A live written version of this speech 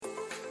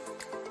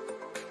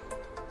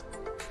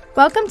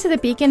Welcome to the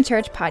Beacon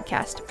Church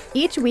podcast.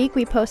 Each week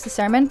we post a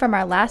sermon from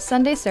our last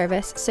Sunday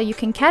service so you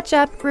can catch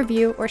up,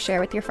 review, or share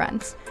with your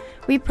friends.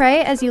 We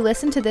pray as you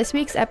listen to this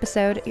week's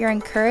episode, you're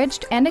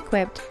encouraged and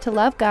equipped to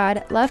love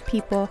God, love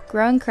people,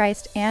 grow in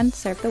Christ, and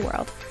serve the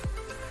world.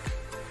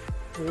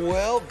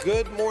 Well,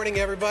 good morning,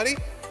 everybody.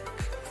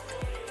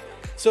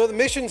 So the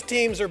missions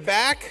teams are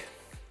back.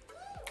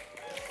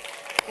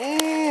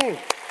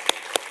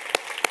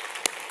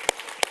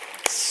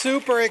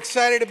 Super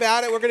excited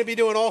about it. We're going to be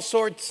doing all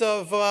sorts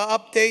of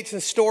updates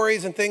and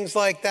stories and things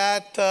like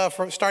that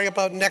from starting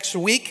about next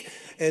week.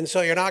 And so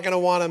you're not going to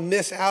want to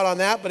miss out on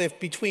that. But if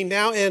between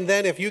now and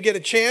then, if you get a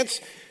chance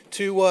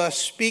to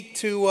speak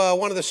to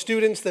one of the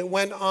students that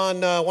went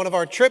on one of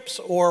our trips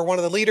or one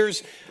of the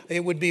leaders,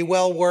 it would be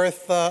well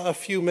worth a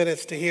few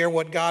minutes to hear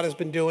what God has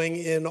been doing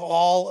in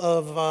all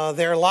of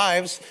their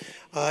lives,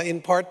 in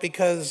part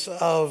because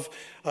of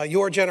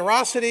your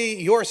generosity,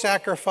 your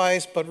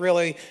sacrifice, but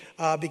really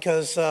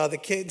because the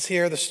kids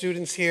here, the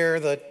students here,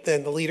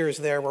 and the leaders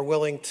there were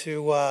willing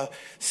to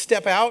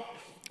step out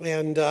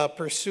and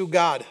pursue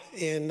God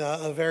in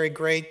a very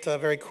great,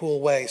 very cool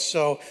way.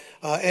 So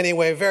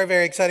anyway, very,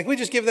 very exciting. Can we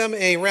just give them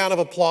a round of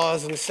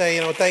applause and say,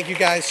 thank you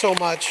guys so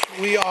much.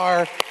 We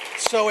are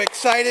so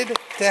excited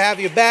to have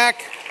you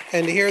back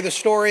and to hear the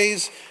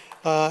stories.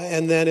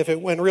 And then if it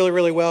went really,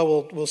 really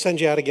well, we'll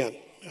send you out again.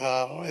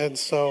 And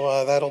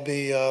so that'll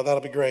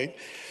be great.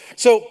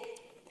 So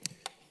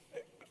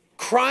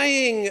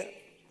crying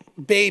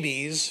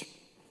babies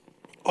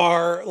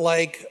are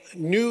like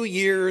New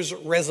Year's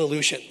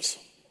resolutions.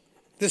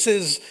 This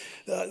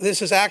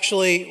is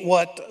actually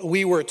what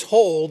we were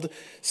told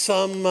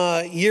some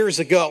years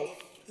ago.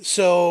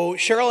 So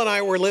Cheryl and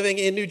I were living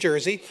in New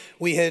Jersey.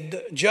 We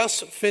had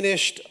just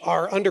finished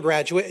our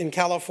undergraduate in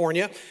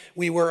California.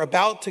 We were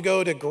about to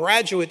go to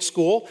graduate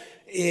school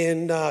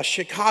in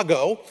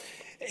Chicago.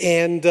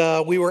 And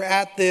we were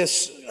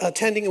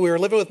we were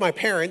living with my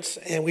parents,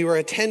 and we were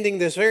attending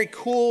this very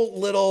cool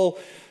little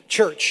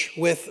church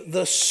with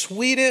the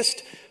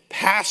sweetest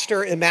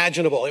pastor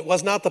imaginable. It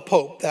was not the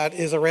Pope. That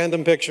is a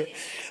random picture.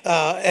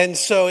 And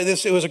so it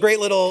was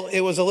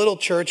a little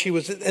church.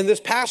 And this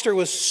pastor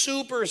was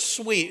super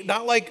sweet,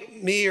 not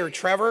like me or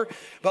Trevor,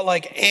 but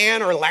like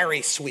Ann or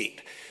Larry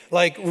sweet,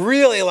 like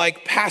really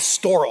like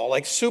pastoral,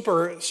 like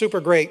super, super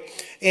great.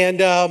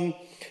 And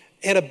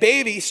a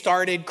baby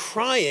started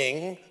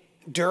crying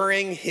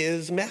during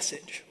his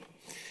message.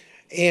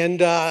 And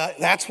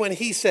that's when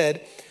he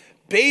said,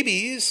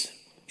 babies,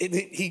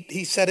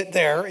 he said it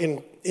there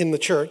in the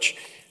church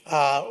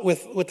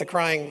with the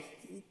crying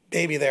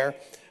baby there.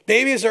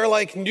 Babies are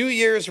like New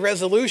Year's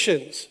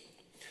resolutions.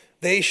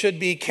 They should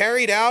be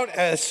carried out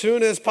as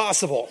soon as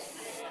possible.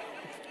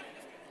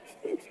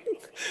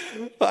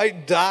 I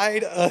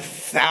died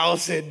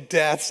 1,000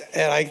 deaths,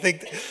 and I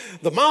think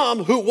the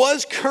mom, who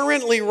was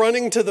currently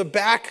running to the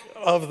back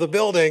of the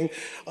building,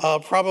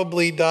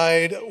 probably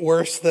died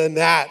worse than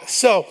that.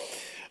 So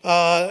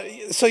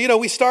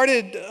we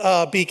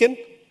started Beacon,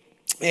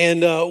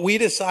 and we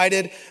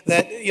decided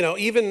that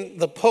even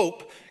the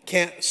Pope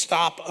can't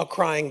stop a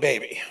crying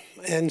baby.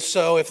 And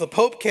so if the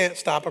Pope can't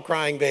stop a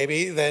crying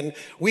baby, then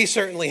we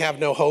certainly have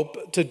no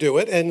hope to do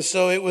it. And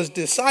so it was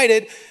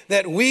decided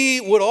that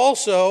we would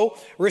also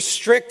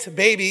restrict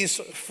babies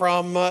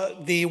from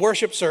the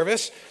worship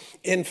service.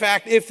 In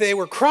fact, if they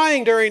were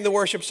crying during the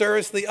worship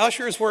service, the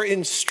ushers were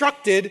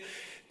instructed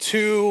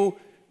to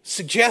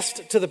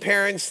suggest to the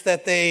parents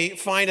that they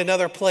find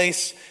another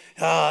place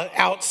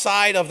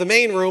outside of the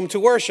main room to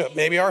worship,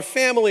 maybe our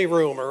family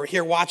room, or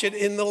here, watch it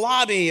in the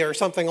lobby or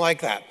something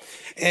like that.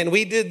 And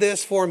we did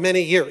this for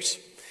many years.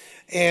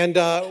 And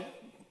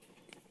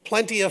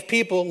plenty of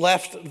people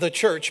left the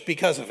church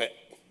because of it.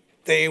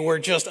 They were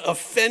just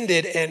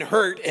offended and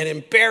hurt and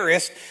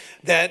embarrassed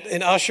that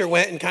an usher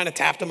went and kind of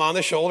tapped them on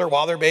the shoulder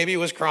while their baby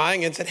was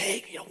crying and said,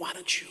 hey, why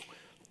don't you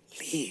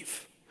leave?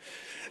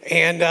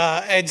 And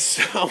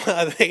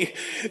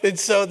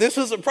so this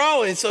was a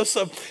problem. And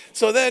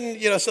so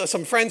then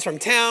some friends from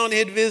town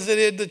had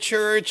visited the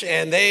church,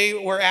 and they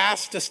were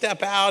asked to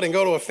step out and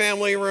go to a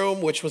family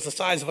room, which was the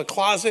size of a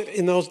closet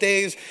in those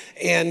days,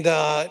 and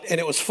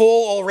it was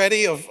full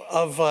already of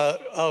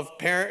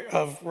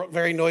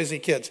very noisy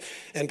kids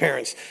and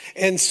parents.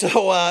 And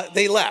so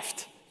they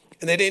left.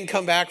 And they didn't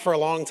come back for a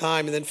long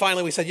time. And then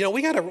finally we said,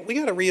 we got to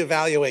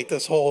reevaluate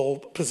this whole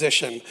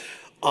position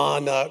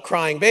on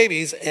crying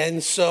babies.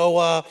 And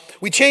so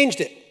we changed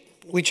it.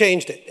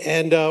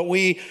 And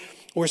we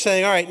were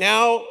saying, all right,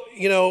 now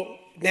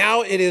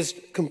it is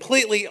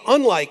completely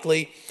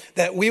unlikely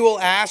that we will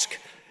ask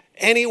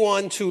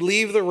anyone to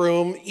leave the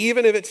room,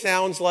 even if it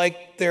sounds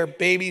like their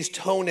baby's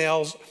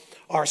toenails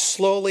are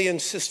slowly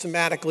and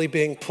systematically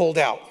being pulled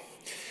out.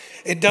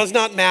 It does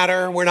not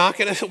matter. We're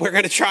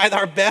going to try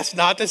our best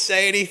not to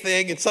say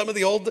anything. And some of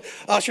the old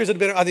ushers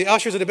that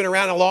have been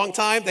around a long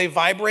time, they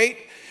vibrate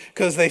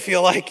because they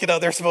feel like,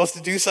 they're supposed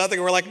to do something.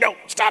 And we're like, no,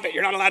 stop it.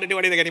 You're not allowed to do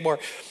anything anymore.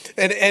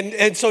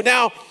 And so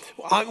now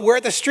we're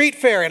at the street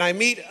fair, and I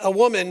meet a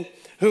woman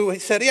who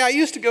said, yeah, I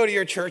used to go to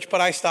your church, but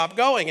I stopped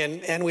going.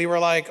 And we were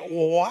like,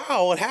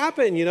 wow, what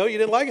happened? You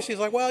didn't like it? She's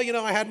like, well,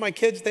 I had my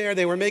kids there.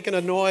 They were making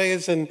a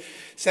noise and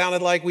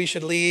sounded like we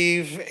should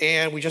leave.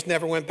 And we just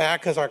never went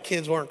back because our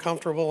kids weren't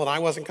comfortable and I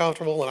wasn't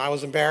comfortable and I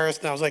was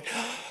embarrassed. And I was like,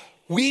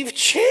 we've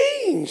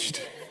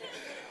changed.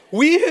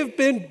 We have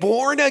been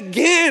born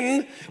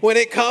again when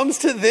it comes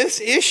to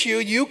this issue.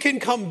 You can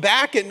come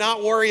back and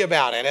not worry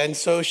about it. And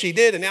so she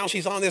did, and now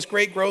she's on this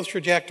great growth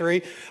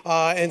trajectory.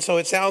 And so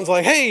it sounds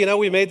like, hey,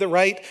 we made the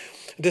right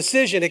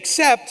decision,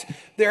 except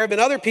there have been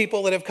other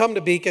people that have come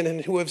to Beacon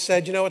and who have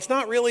said, it's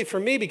not really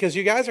for me because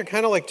you guys are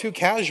kind of like too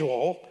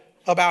casual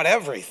about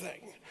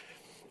everything.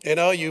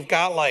 You've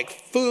got like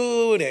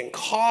food and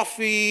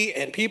coffee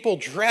and people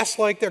dress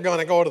like they're going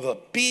to go to the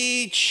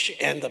beach,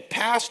 and the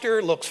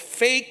pastor looks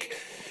fake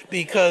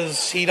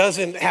because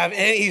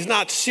he's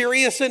not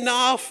serious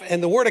enough,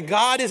 and the word of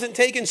God isn't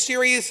taken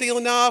seriously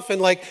enough,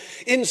 and like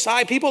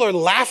inside people are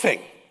laughing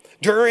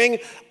during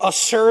a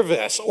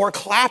service or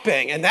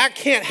clapping, and that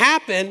can't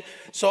happen,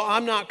 so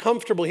I'm not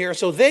comfortable here,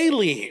 so they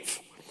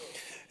leave.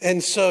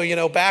 And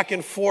so, back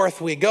and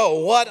forth we go.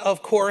 What,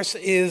 of course,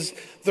 is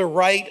the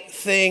right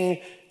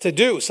thing to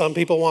do? Some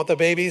people want the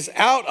babies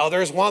out,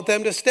 others want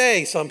them to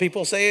stay. Some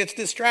people say it's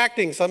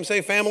distracting. Some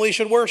say families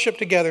should worship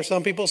together.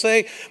 Some people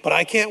say, but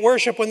I can't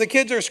worship when the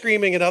kids are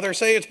screaming. And others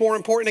say it's more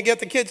important to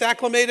get the kids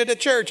acclimated at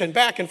church, and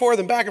back and forth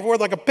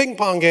like a ping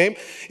pong game.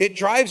 It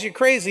drives you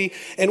crazy.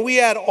 And we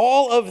add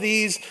all of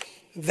these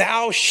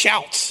thou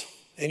shouts.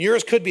 And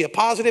yours could be a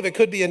positive, it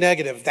could be a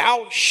negative.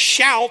 Thou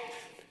shalt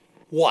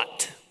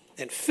what?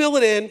 And fill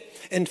it in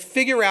and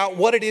figure out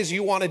what it is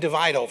you want to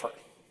divide over.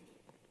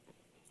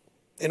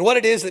 And what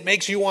it is that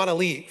makes you want to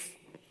leave.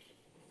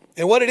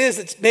 And what it is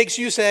that makes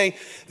you say,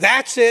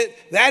 that's it,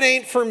 that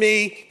ain't for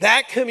me,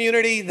 that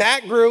community,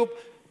 that group,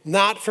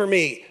 not for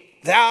me.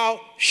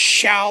 Thou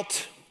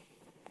shalt,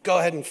 go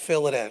ahead and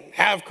fill it in.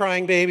 Have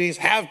crying babies,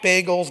 have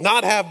bagels,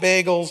 not have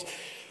bagels,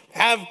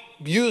 have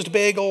used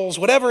bagels,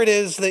 whatever it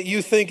is that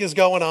you think is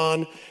going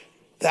on,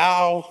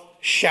 thou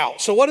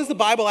shalt. So what does the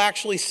Bible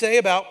actually say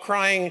about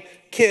crying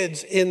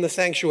kids in the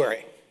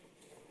sanctuary?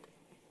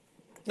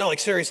 No, like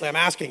seriously, I'm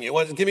asking you.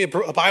 Give me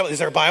a Bible. Is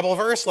there a Bible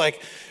verse?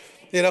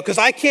 Because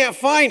I can't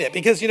find it.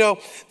 Because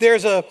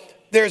there's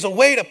a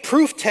way to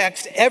proof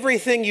text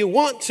everything you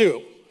want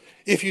to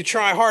if you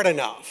try hard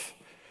enough.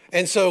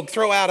 And so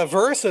throw out a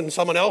verse, and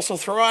someone else will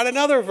throw out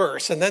another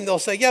verse, and then they'll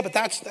say, yeah, but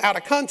that's out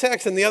of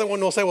context. And the other one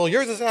will say, well,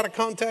 yours is out of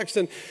context,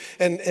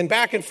 and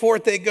back and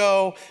forth they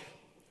go.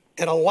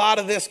 And a lot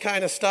of this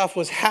kind of stuff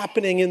was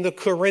happening in the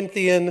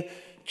Corinthian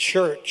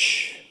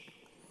church.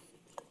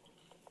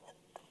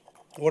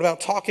 What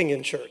about talking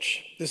in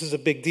church? This is a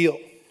big deal.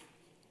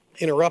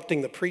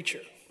 Interrupting the preacher.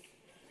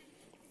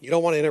 You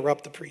don't want to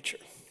interrupt the preacher.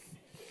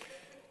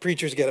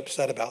 Preachers get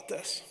upset about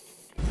this.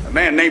 A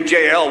man named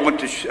J.L.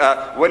 went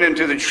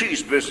into the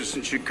cheese business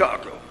in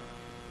Chicago.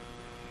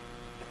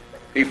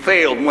 He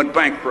failed and went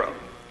bankrupt.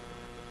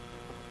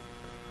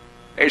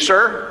 Hey,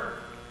 sir,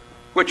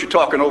 what you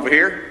talking over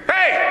here?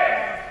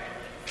 Hey!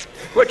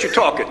 What you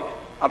talking?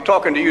 I'm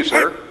talking to you,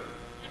 sir.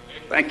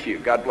 Thank you.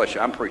 God bless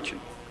you. I'm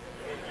preaching.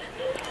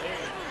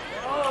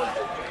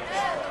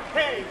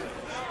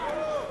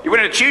 He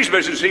went into the cheese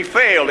business. He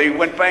failed. He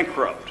went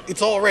bankrupt.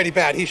 It's already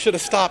bad. He should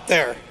have stopped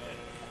there.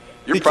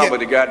 You're probably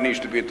the guy that needs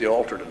to be at the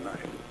altar tonight.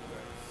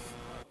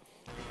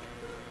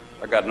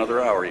 I got another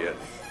hour yet.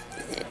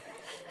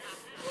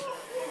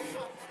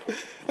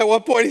 At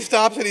one point he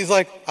stops and he's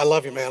like, I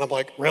love you, man. I'm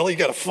like, really? You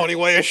got a funny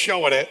way of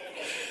showing it.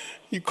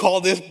 You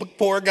called this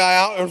poor guy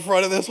out in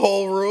front of this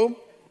whole room?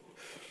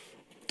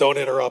 Don't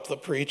interrupt the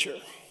preacher.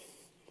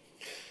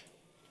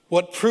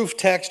 What proof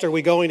text are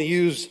we going to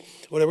use?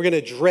 What are we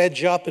going to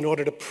dredge up in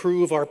order to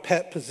prove our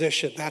pet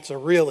position? That's a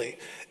really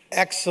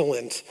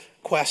excellent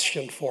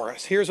question for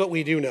us. Here's what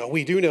we do know.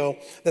 We do know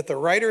that the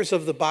writers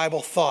of the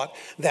Bible thought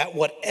that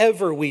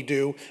whatever we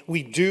do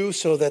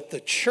so that the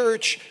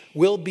church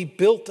will be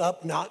built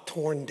up, not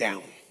torn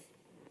down.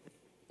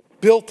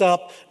 Built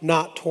up,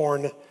 not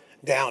torn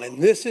down.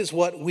 And this is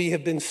what we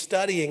have been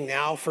studying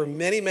now for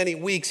many, many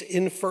weeks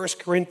in 1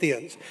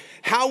 Corinthians.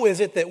 How is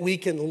it that we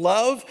can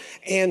love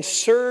and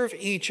serve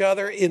each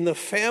other in the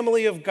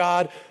family of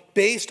God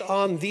based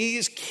on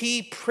these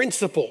key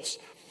principles?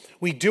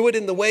 We do it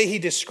in the way he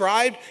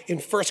described in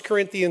 1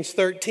 Corinthians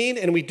 13,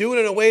 and we do it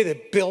in a way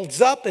that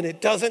builds up and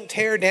it doesn't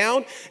tear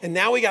down. And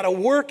now we got to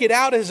work it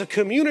out as a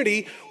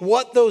community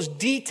what those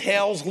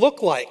details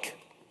look like.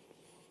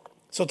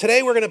 So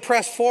today we're going to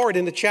press forward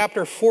into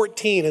chapter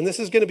 14, and this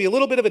is going to be a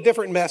little bit of a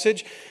different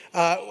message.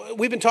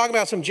 We've been talking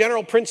about some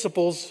general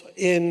principles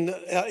in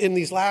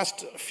these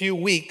last few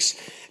weeks,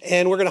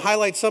 and we're going to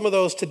highlight some of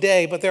those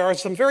today, but there are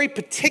some very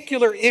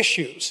particular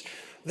issues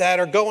that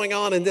are going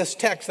on in this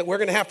text that we're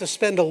going to have to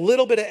spend a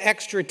little bit of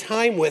extra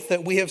time with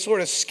that we have sort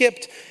of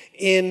skipped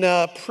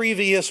in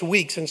previous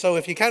weeks. And so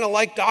if you kind of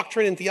like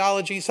doctrine and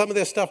theology, some of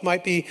this stuff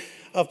might be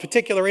of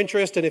particular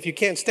interest, and if you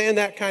can't stand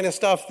that kind of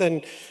stuff,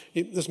 then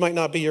this might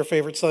not be your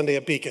favorite Sunday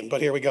at Beacon,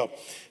 but here we go.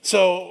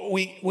 So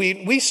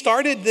we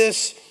started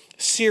this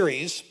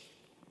series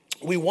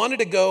we wanted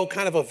to go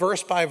kind of a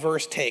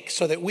verse-by-verse take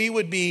so that we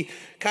would be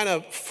kind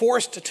of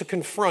forced to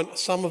confront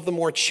some of the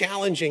more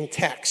challenging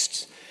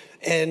texts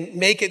and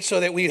make it so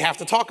that we'd have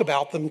to talk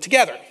about them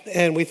together.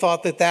 And we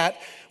thought that that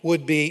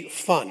would be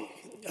fun,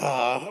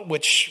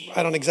 which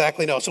I don't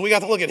exactly know. So we got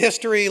to look at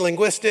history,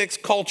 linguistics,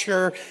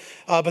 culture,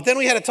 but then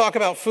we had to talk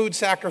about food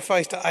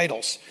sacrificed to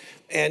idols.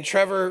 And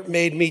Trevor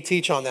made me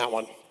teach on that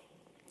one.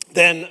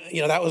 Then,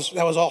 that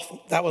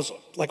was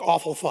like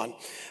awful fun.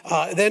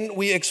 Then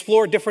we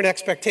explored different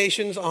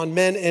expectations on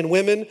men and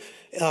women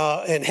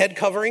and head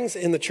coverings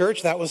in the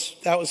church. That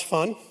was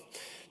fun.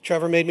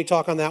 Trevor made me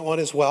talk on that one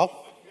as well.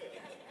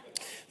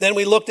 Then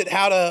we looked at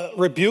how to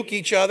rebuke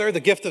each other, the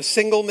gift of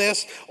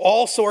singleness,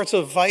 all sorts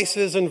of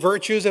vices and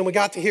virtues, and we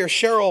got to hear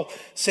Cheryl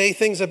say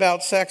things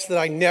about sex that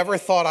I never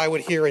thought I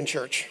would hear in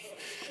church.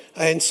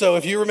 And so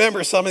if you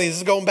remember some of these, this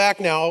is going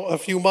back now a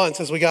few months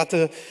as we got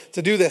to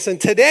do this.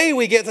 And today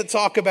we get to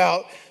talk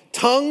about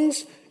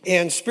tongues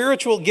and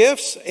spiritual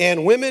gifts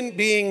and women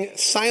being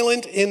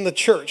silent in the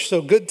church.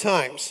 So good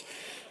times.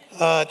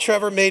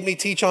 Trevor made me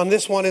teach on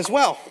this one as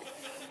well.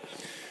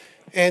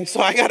 And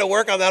so I got to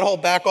work on that whole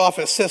back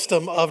office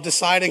system of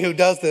deciding who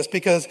does this,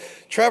 because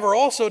Trevor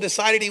also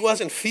decided he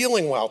wasn't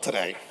feeling well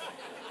today.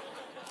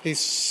 He's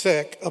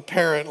sick,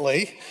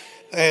 apparently.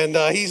 And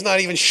he's not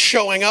even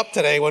showing up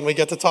today when we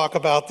get to talk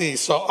about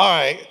these. So, all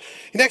right.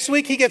 Next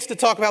week, he gets to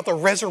talk about the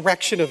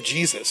resurrection of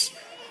Jesus.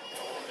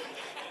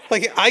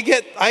 Like, I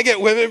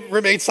get women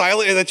remain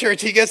silent in the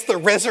church. He gets the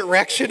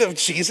resurrection of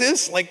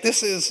Jesus. Like,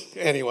 this is,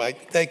 anyway,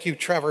 thank you,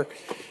 Trevor.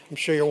 I'm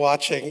sure you're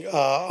watching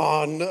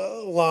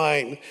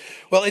online.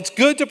 Well, it's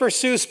good to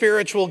pursue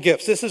spiritual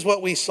gifts. This is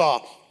what we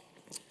saw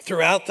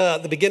throughout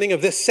the beginning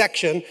of this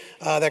section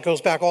that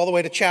goes back all the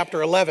way to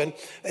chapter 11.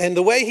 And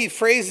the way he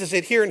phrases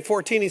it here in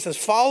 14, he says,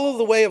 follow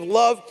the way of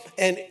love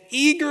and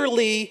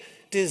eagerly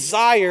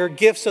desire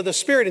gifts of the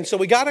Spirit. And so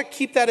we got to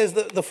keep that as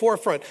the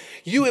forefront.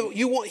 He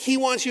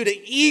wants you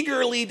to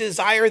eagerly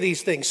desire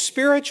these things,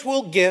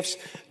 spiritual gifts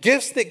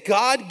that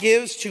God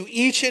gives to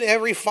each and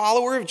every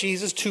follower of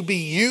Jesus to be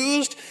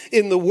used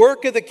in the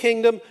work of the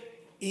kingdom.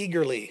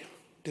 Eagerly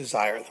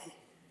desire them.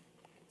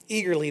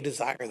 Eagerly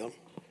desire them.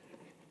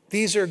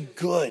 These are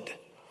good.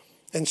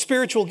 And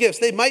spiritual gifts,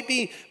 they might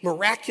be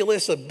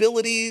miraculous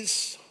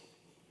abilities.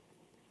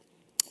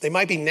 They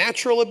might be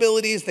natural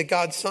abilities that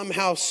God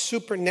somehow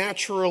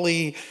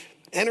supernaturally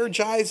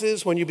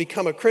energizes when you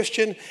become a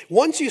Christian.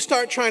 Once you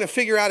start trying to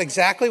figure out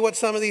exactly what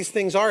some of these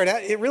things are,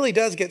 it really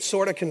does get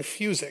sort of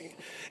confusing.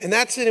 And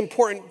that's an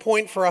important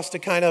point for us to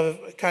kind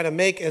of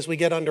make as we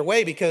get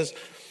underway, because,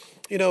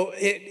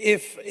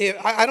 if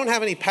I don't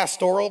have any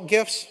pastoral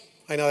gifts.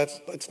 I know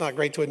it's not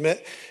great to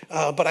admit,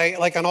 but I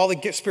like on all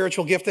the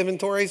spiritual gift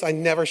inventories, I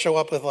never show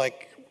up with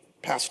like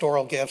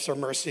pastoral gifts or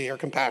mercy or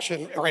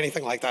compassion or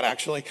anything like that,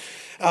 actually.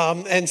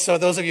 And so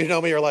those of you who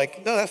know me are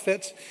like, no, that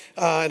fits.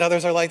 And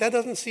others are like, that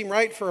doesn't seem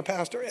right for a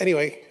pastor.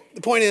 Anyway,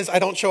 the point is I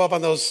don't show up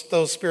on those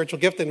spiritual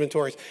gift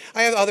inventories.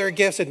 I have other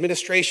gifts,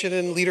 administration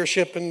and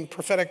leadership and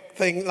prophetic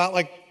things, not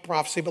like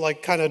prophecy, but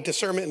like kind of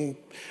discernment, and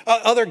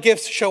other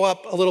gifts show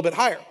up a little bit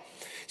higher.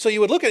 So you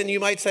would look at it and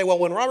you might say, well,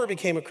 when Robert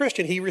became a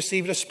Christian, he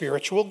received a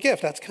spiritual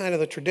gift. That's kind of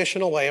the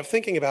traditional way of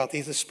thinking about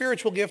these, the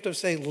spiritual gift of,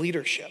 say,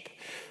 leadership.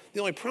 The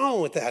only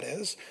problem with that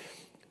is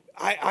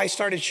I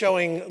started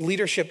showing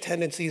leadership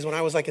tendencies when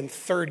I was like in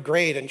third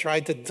grade and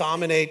tried to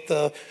dominate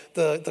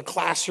the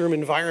classroom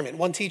environment.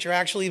 One teacher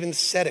actually even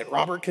said it.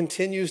 Robert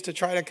continues to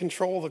try to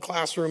control the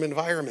classroom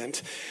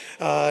environment.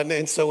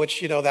 And so,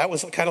 which, that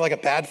was kind of like a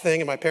bad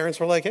thing. And my parents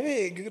were like,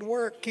 hey, good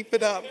work, keep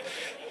it up.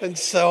 And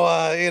so,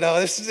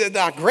 this is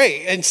not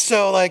great. And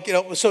so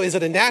so is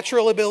it a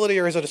natural ability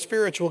or is it a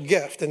spiritual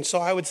gift? And so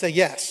I would say,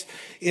 yes,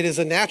 it is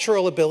a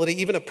natural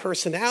ability, even a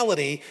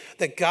personality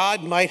that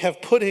God might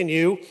have put in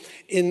you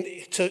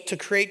to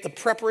create the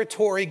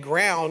preparatory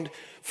ground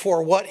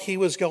for what he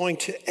was going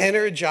to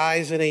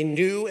energize in a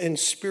new and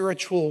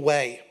spiritual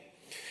way.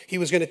 He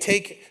was going to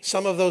take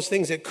some of those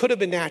things that could have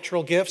been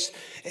natural gifts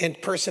and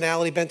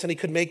personality bent, and he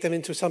could make them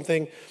into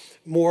something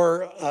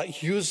more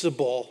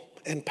usable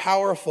and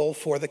powerful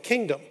for the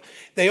kingdom.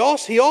 He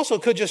also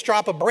could just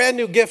drop a brand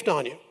new gift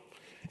on you.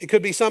 It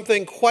could be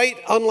something quite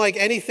unlike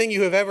anything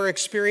you have ever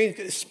experienced,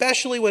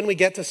 especially when we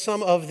get to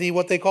some of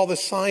what they call the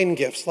sign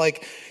gifts,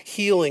 like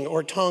healing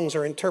or tongues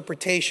or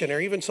interpretation or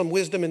even some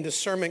wisdom and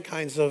discernment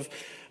kinds of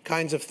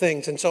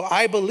things. And so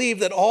I believe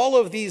that all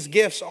of these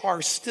gifts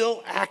are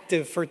still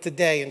active for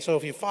today. And so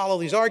if you follow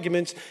these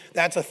arguments,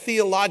 that's a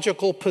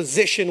theological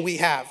position we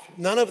have.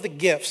 None of the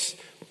gifts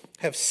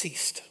have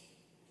ceased.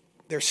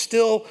 They're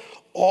still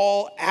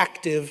all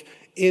active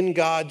in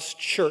God's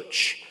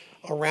church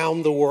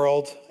around the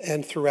world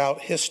and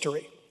throughout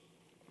history.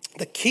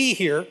 The key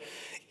here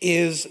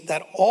is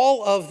that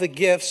all of the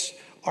gifts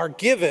are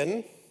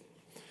given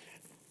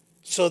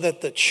so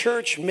that the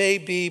church may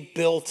be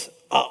built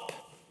up.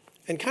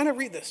 And kind of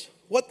read this.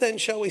 What then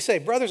shall we say?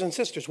 Brothers and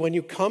sisters, when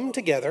you come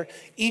together,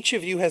 each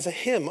of you has a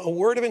hymn, a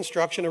word of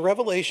instruction, a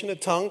revelation, a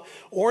tongue,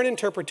 or an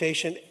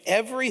interpretation.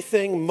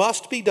 Everything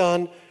must be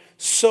done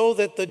so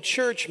that the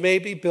church may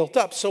be built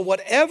up. So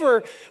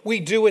whatever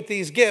we do with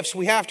these gifts,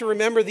 we have to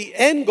remember the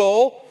end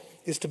goal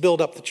is to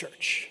build up the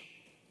church.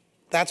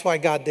 That's why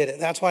God did it.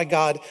 That's why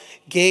God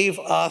gave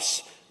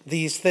us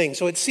these things.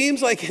 So it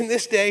seems like in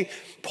this day,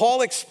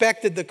 Paul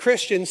expected the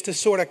Christians to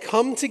sort of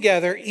come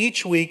together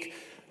each week,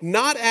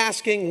 not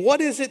asking,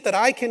 what is it that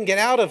I can get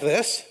out of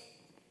this?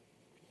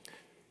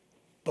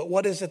 But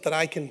what is it that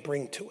I can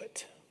bring to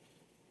it?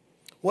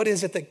 What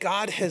is it that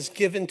God has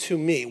given to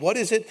me? What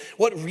is it?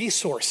 What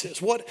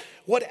resources? What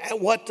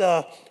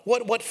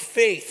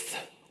faith?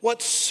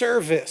 What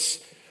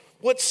service?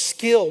 What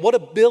skill? What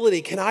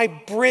ability can I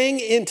bring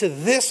into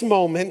this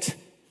moment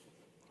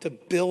to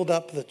build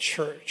up the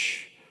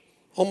church?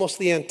 Almost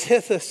the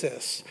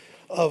antithesis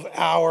of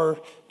our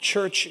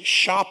church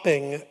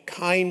shopping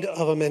kind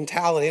of a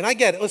mentality. And I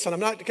get it. Listen, I'm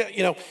not,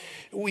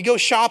 we go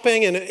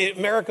shopping, and in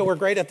America, we're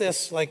great at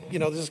this. Like,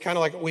 this is kind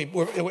of like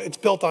it's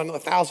built on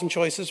 1,000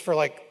 choices for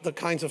like the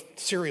kinds of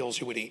cereals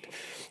you would eat.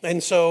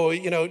 And so,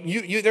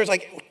 there's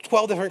like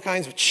 12 different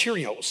kinds of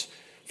Cheerios.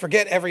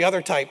 Forget every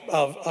other type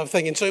of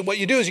thing. And so what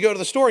you do is you go to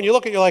the store and you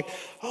look and you're like,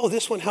 oh,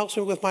 this one helps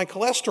me with my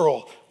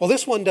cholesterol. Well,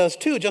 this one does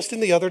too, just in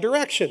the other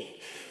direction.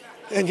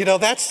 And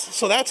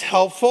that's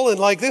helpful. And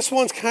like this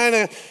one's kind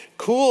of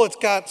cool. It's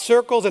got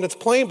circles and it's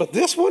plain, but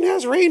this one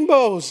has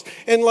rainbows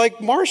and like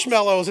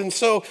marshmallows. And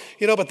so,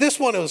 but this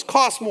one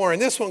costs more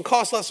and this one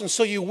costs less. And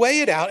so you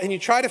weigh it out and you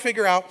try to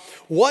figure out,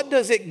 what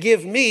does it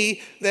give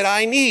me that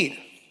I need?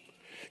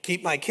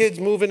 Keep my kids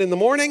moving in the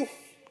morning.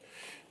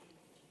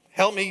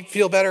 Help me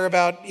feel better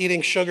about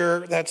eating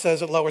sugar that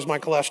says it lowers my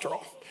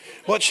cholesterol.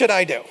 What should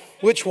I do?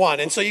 Which one?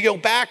 And so you go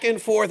back and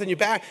forth and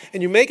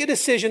you make a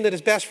decision that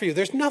is best for you.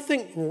 There's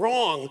nothing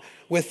wrong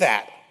with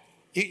that.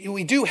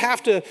 We do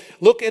have to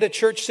look at a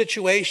church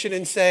situation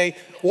and say,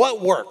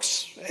 what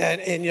works?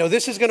 And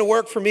this is going to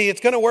work for me.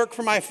 It's going to work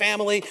for my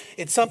family.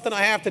 It's something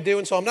I have to do.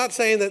 And so I'm not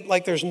saying that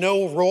like there's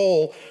no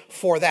role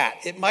for that.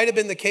 It might have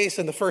been the case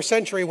in the first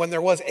century when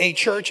there was a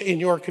church in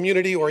your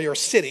community or your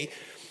city.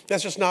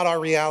 That's just not our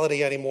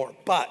reality anymore.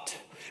 But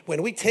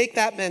when we take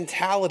that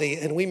mentality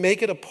and we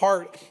make it a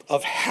part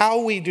of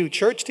how we do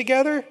church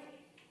together,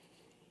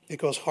 it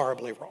goes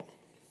horribly wrong.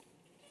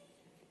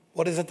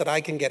 What is it that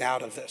I can get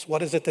out of this?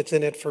 What is it that's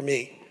in it for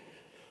me?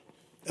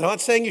 And I'm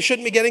not saying you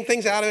shouldn't be getting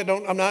things out of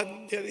it.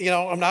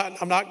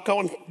 I'm not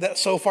going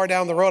so far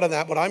down the road on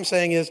that. What I'm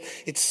saying is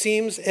it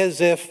seems as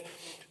if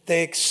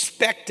they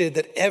expected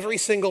that every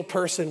single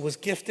person was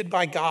gifted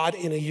by God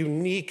in a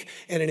unique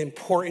and an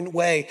important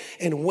way.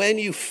 And when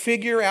you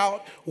figure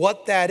out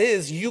what that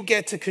is, you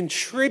get to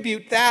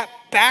contribute that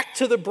back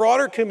to the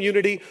broader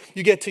community.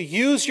 You get to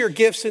use your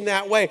gifts in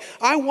that way.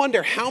 I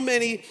wonder how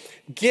many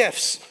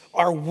gifts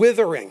are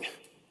withering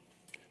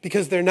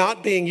because they're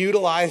not being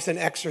utilized and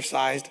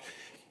exercised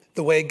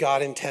the way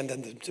God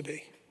intended them to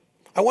be.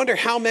 I wonder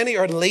how many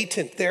are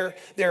latent. They're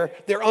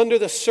under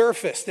the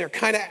surface. They're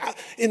kind of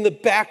in the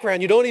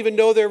background. You don't even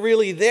know they're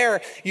really there.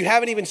 You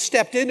haven't even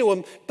stepped into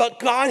them, but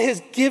God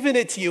has given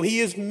it to you. He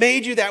has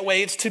made you that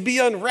way. It's to be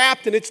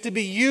unwrapped and it's to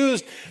be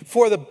used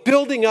for the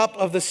building up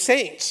of the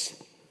saints.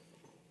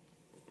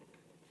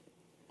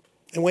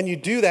 And when you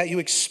do that, you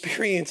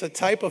experience a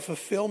type of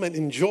fulfillment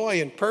and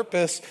joy and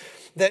purpose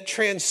that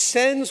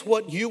transcends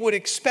what you would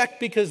expect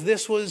because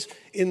this was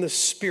in the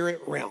spirit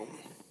realm.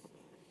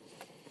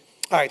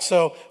 All right,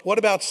 so what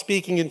about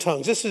speaking in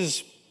tongues? This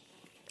is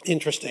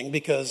interesting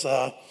because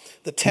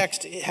the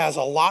text has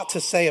a lot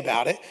to say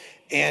about it,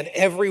 and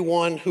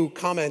everyone who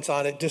comments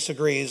on it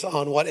disagrees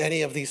on what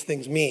any of these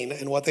things mean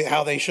and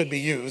how they should be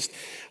used.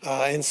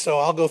 And so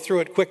I'll go through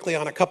it quickly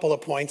on a couple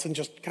of points and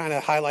just kind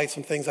of highlight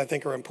some things I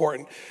think are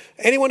important.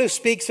 Anyone who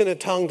speaks in a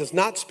tongue does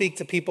not speak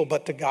to people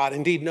but to God.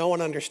 Indeed, no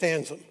one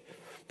understands them.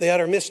 They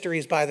utter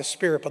mysteries by the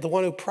Spirit, but the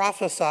one who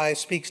prophesies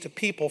speaks to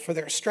people for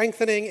their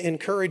strengthening,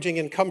 encouraging,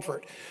 and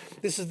comfort.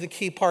 This is the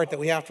key part that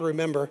we have to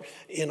remember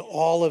in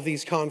all of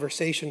these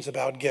conversations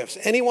about gifts.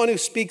 Anyone who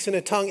speaks in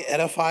a tongue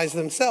edifies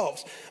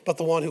themselves, but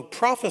the one who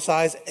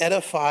prophesies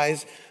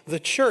edifies the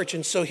church.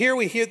 And so here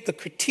we hear the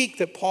critique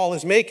that Paul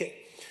is making.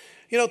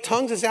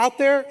 Tongues is out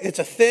there. It's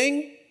a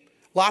thing.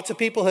 Lots of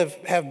people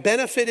have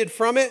benefited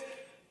from it.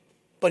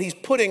 But he's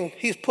putting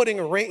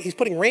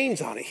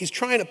reins on it. He's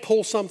trying to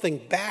pull something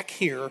back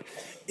here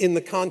in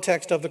the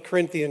context of the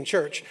Corinthian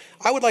church.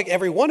 I would like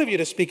every one of you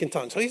to speak in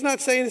tongues. So he's not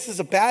saying this is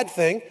a bad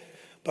thing,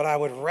 but I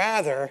would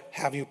rather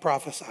have you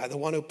prophesy. The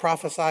one who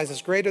prophesies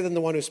is greater than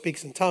the one who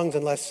speaks in tongues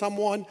unless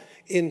someone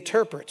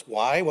interprets.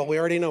 Why? Well, we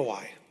already know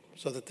why.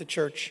 So that the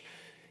church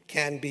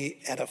can be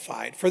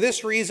edified. For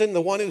this reason,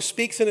 the one who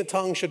speaks in a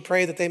tongue should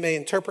pray that they may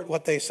interpret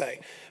what they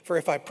say. For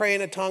if I pray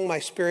in a tongue, my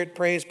spirit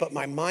prays, but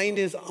my mind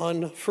is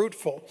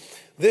unfruitful.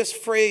 This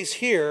phrase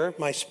here,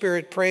 my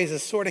spirit prays,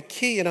 is sort of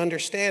key in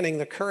understanding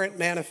the current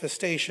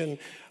manifestation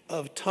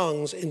of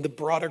tongues in the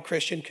broader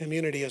Christian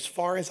community as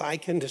far as I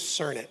can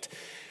discern it.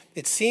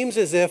 It seems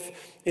as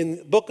if in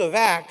the book of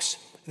Acts,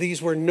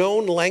 these were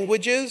known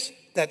languages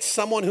that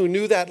someone who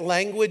knew that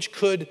language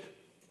could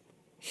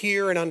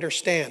hear and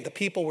understand. The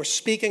people were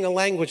speaking a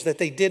language that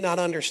they did not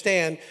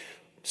understand,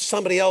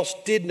 somebody else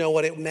did know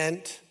what it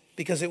meant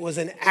because it was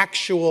an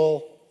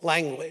actual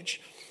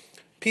language.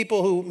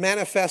 People who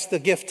manifest the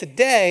gift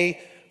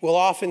today will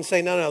often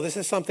say, no, this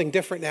is something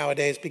different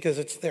nowadays because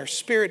it's their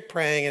spirit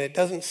praying and it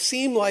doesn't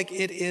seem like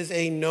it is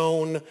a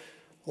known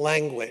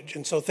language.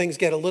 And so things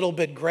get a little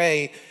bit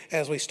gray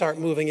as we start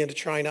moving into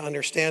trying to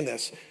understand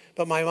this.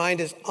 But my mind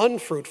is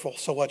unfruitful,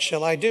 so what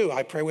shall I do?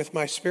 I pray with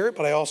my spirit,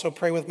 but I also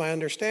pray with my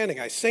understanding.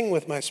 I sing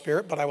with my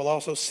spirit, but I will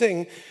also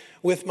sing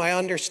with my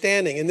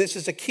understanding. And this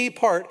is a key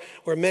part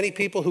where many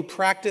people who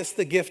practice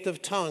the gift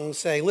of tongues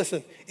say,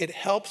 listen, it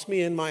helps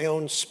me in my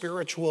own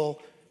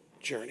spiritual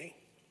journey.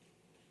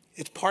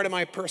 It's part of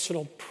my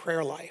personal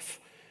prayer life.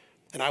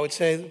 And I would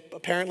say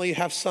apparently you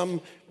have some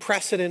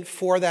precedent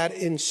for that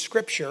in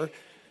Scripture,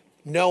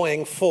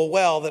 knowing full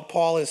well that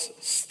Paul is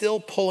still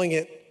pulling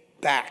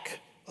it back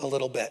a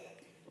little bit.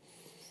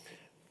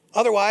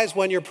 Otherwise,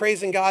 when you're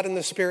praising God in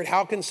the Spirit,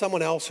 how can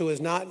someone else who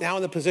is not now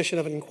in the position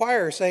of an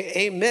inquirer say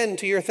amen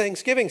to your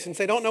thanksgiving since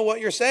they don't know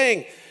what you're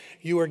saying?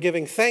 You are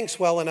giving thanks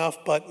well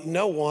enough, but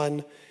no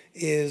one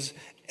is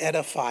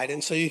edified.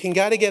 And so you can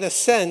got to get a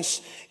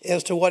sense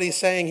as to what he's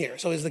saying here.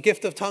 So is the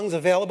gift of tongues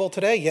available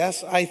today?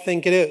 Yes, I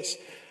think it is.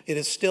 It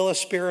is still a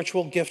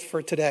spiritual gift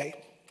for today.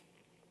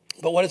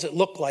 But what does it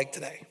look like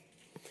today?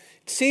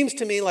 It seems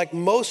to me like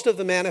most of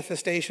the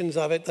manifestations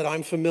of it that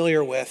I'm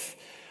familiar with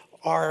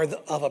are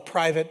of a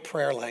private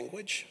prayer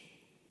language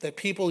that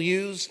people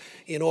use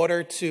in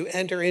order to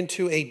enter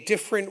into a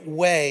different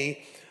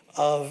way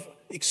of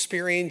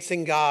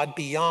experiencing God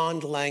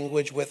beyond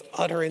language with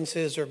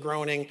utterances or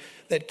groaning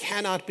that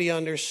cannot be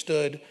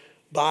understood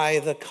by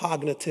the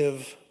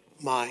cognitive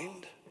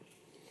mind.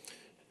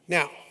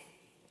 Now,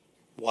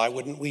 why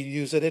wouldn't we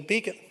use it at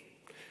Beacon?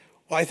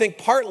 Well, I think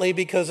partly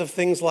because of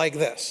things like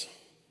this.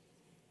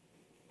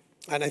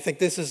 And I think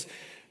this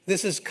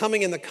is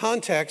coming in the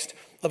context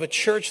of a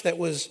church that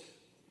was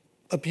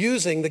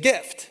abusing the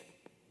gift,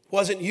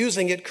 wasn't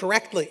using it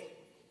correctly.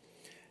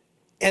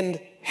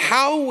 And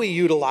how we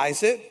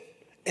utilize it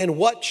and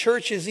what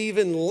church is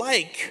even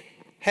like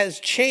has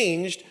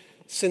changed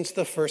since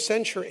the first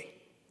century.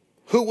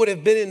 Who would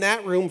have been in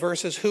that room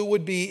versus who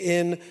would be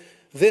in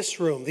this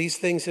room? These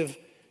things have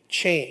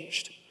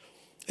changed.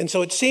 And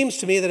so it seems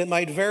to me that it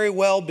might very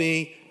well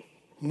be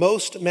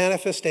most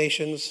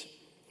manifestations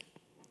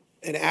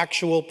an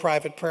actual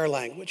private prayer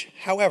language.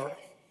 However,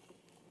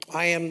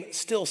 I am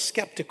still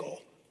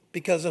skeptical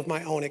because of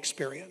my own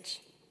experience.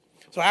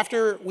 So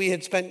after we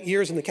had spent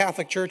years in the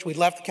Catholic Church, we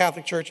left the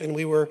Catholic Church and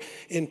we were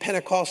in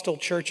Pentecostal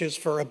churches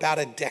for about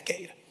a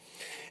decade.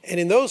 And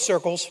in those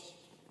circles,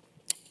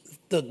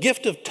 the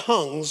gift of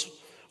tongues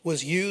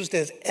was used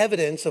as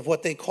evidence of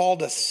what they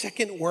called a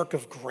second work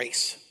of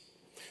grace.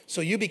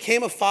 So you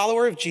became a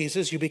follower of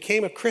Jesus, you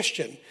became a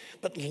Christian,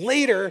 but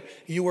later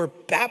you were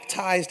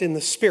baptized in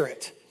the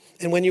Spirit.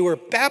 And when you were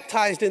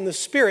baptized in the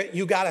Spirit,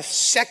 you got a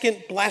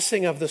second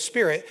blessing of the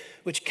Spirit,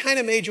 which kind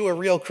of made you a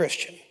real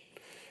Christian.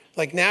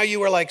 Like now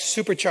you were like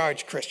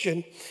supercharged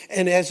Christian.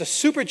 And as a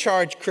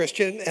supercharged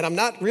Christian, and I'm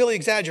not really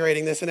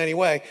exaggerating this in any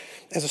way,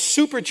 as a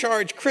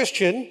supercharged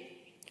Christian,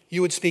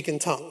 you would speak in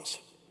tongues.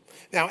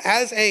 Now,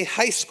 as a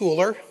high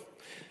schooler,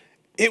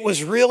 it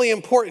was really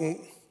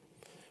important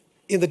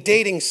in the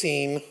dating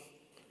scene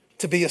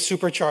to be a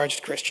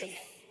supercharged Christian.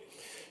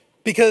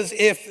 Because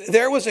if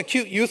there was a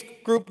cute youth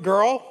group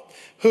girl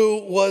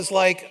who was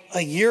like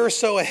a year or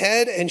so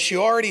ahead and she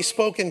already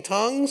spoke in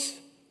tongues,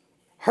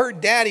 her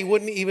daddy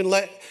wouldn't even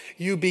let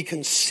you be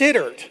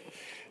considered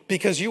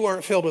because you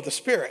weren't filled with the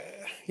Spirit.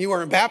 You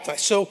weren't baptized.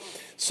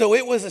 So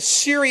it was a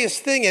serious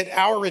thing at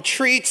our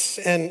retreats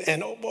and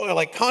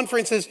like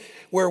conferences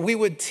where we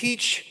would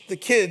teach the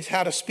kids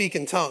how to speak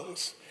in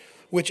tongues,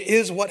 which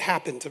is what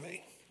happened to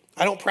me.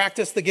 I don't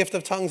practice the gift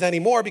of tongues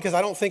anymore because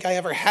I don't think I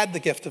ever had the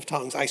gift of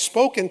tongues. I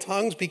spoke in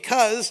tongues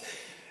because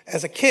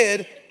as a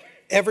kid,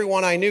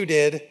 everyone I knew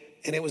did,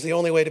 and it was the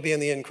only way to be in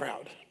the in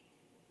crowd.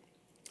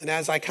 And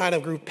as I kind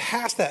of grew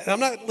past that, and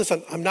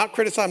I'm not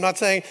criticizing, I'm not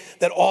saying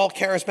that all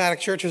charismatic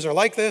churches are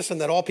like this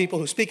and that all people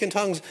who speak in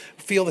tongues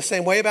feel the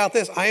same way about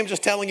this. I am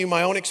just telling you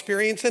my own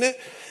experience in it,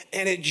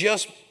 and it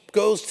just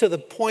goes to the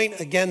point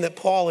again that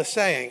Paul is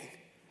saying.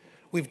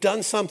 We've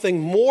done something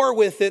more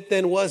with it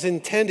than was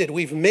intended.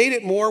 We've made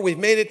it more. We've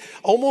made it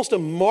almost a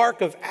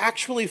mark of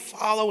actually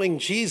following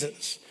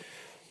Jesus.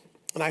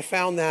 And I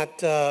found that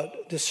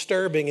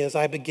disturbing as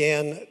I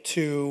began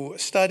to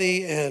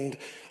study and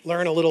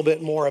learn a little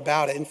bit more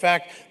about it. In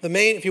fact,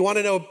 if you want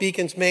to know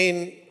Beacon's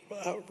main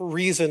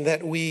reason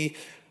that we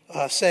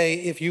say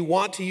if you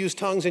want to use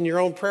tongues in your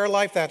own prayer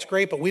life, that's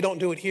great, but we don't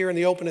do it here in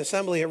the open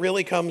assembly. It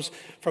really comes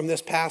from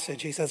this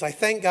passage. He says, I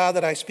thank God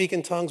that I speak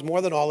in tongues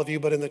more than all of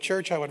you, but in the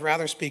church I would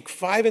rather speak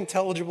 5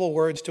 intelligible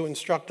words to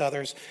instruct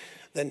others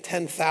than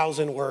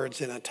 10,000 words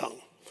in a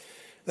tongue.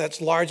 That's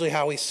largely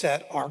how we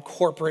set our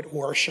corporate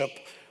worship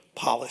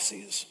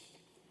policies.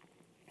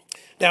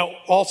 Now,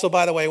 also,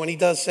 by the way, when he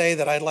does say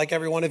that I'd like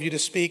every one of you to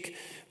speak,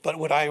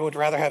 but I would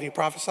rather have you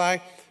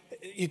prophesy,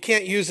 you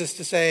can't use this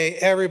to say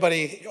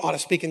everybody ought to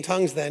speak in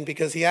tongues then,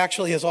 because he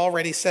actually has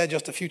already said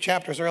just a few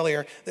chapters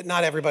earlier that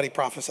not everybody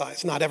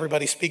prophesies, not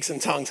everybody speaks in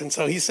tongues. And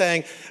so he's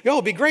saying,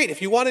 it'd be great.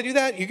 If you want to do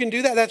that, you can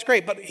do that. That's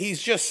great. But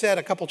he's just said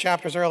a couple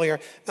chapters earlier,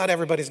 not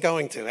everybody's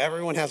going to.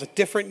 Everyone has a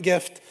different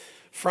gift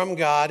from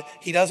God.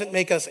 He doesn't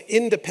make us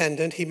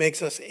independent. He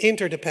makes us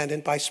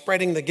interdependent by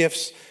spreading the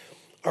gifts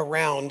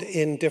around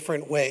in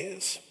different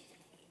ways.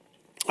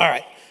 All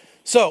right.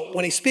 So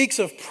when he speaks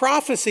of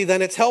prophecy,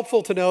 then it's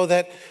helpful to know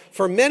that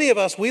for many of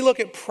us, we look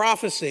at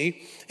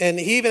prophecy, and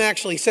he even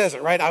actually says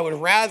it, right? I would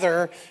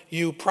rather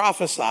you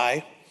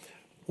prophesy.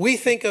 We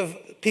think of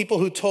people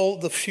who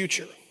told the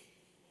future,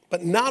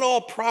 but not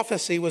all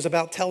prophecy was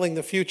about telling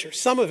the future.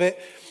 Some of it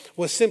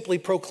was simply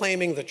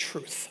proclaiming the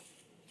truth.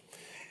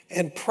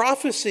 And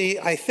prophecy,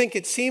 I think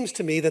it seems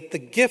to me that the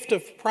gift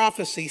of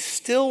prophecy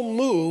still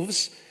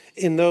moves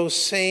in those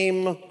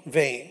same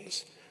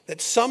veins. That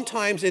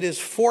sometimes it is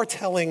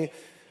foretelling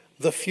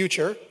the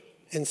future,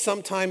 and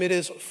sometimes it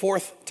is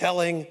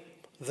foretelling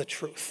the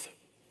truth.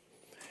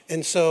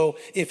 And so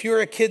if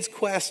you're a Kids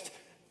Quest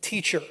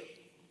teacher,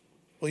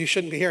 well, you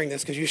shouldn't be hearing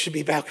this because you should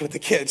be back with the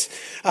kids.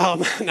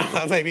 No,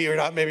 maybe you're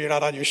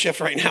not on your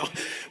shift right now.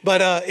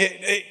 But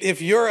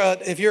if you're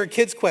a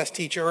Kids Quest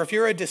teacher, or if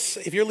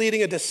you're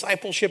leading a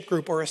discipleship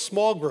group or a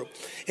small group,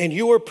 and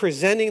you are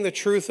presenting the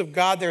truth of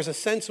God, there's a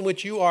sense in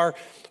which you are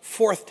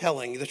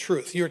forthtelling the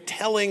truth. You're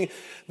telling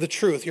the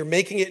truth. You're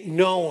making it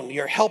known.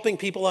 You're helping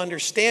people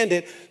understand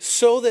it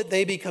so that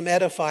they become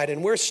edified.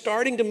 And we're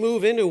starting to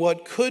move into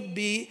what could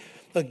be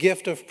a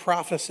gift of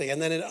prophecy.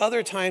 And then at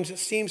other times, it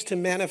seems to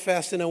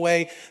manifest in a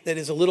way that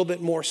is a little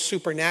bit more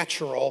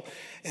supernatural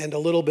and a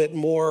little bit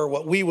more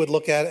what we would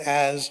look at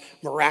as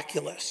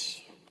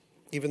miraculous.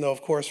 Even though,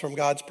 of course, from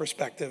God's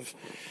perspective,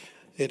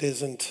 it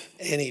isn't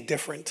any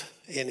different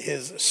in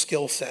his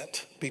skill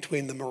set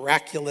between the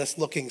miraculous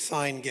looking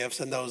sign gifts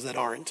and those that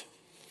aren't.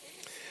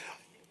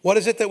 What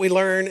is it that we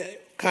learn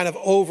kind of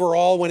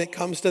overall when it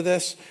comes to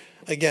this?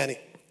 Again,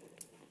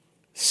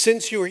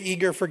 since you are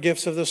eager for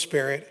gifts of the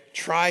Spirit,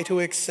 try to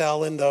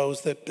excel in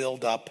those that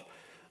build up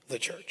the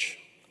church.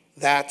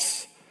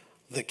 That's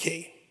the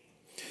key.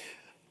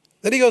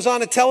 Then he goes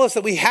on to tell us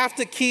that we have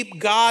to keep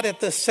God at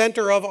the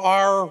center of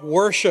our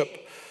worship.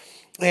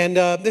 And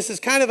this is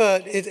kind of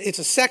it's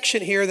a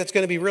section here that's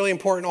going to be really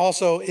important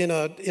also in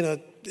a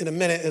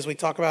minute as we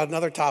talk about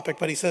another topic.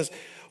 But he says,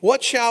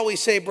 what shall we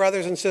say,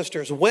 brothers and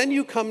sisters? When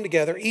you come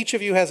together, each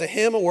of you has a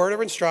hymn, a word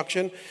of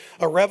instruction,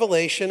 a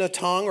revelation, a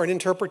tongue, or an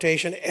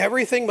interpretation.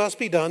 Everything must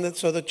be done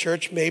so the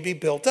church may be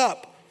built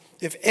up.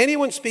 If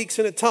anyone speaks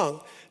in a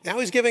tongue, now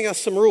he's giving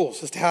us some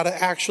rules as to how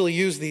to actually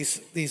use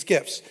these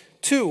gifts.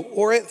 2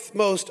 or at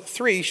most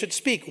 3 should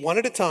speak one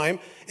at a time,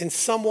 and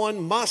someone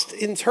must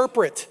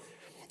interpret.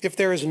 If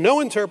there is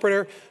no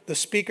interpreter, the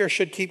speaker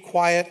should keep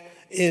quiet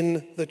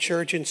in the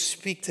church and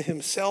speak to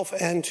himself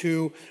and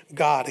to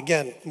God.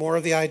 Again, more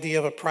of the idea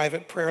of a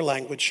private prayer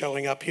language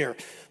showing up here.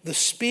 The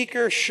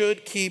speaker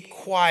should keep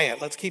quiet.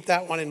 Let's keep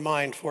that one in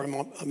mind for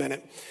a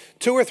minute.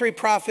 2 or 3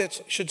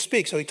 prophets should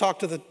speak. So he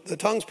talked to the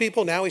tongues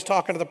people, now he's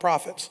talking to the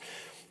prophets.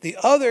 The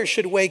other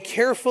should weigh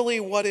carefully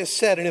what is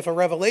said. And if a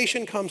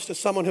revelation comes to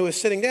someone who is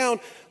sitting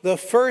down, the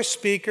first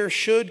speaker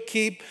should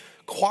keep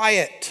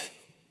quiet.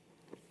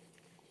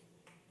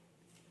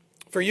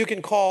 For you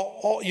can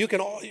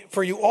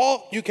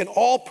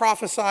all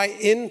prophesy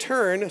in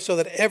turn, so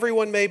that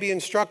everyone may be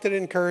instructed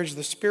and encouraged.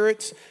 The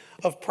spirits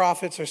of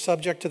prophets are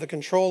subject to the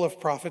control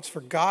of prophets,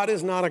 for God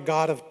is not a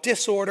God of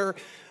disorder,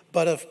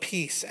 but of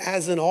peace,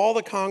 as in all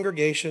the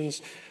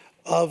congregations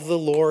of the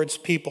Lord's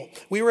people.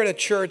 We were at a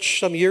church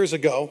some years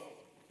ago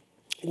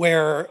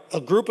where a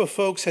group of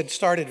folks had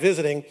started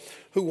visiting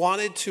who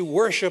wanted to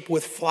worship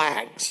with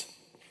flags.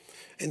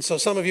 And so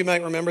some of you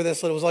might remember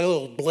this. It was like a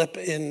little blip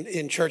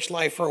in church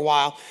life for a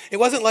while. It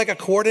wasn't like a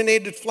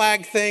coordinated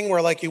flag thing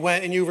where like you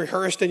went and you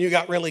rehearsed and you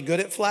got really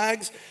good at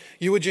flags.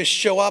 You would just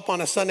show up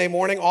on a Sunday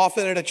morning,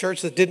 often at a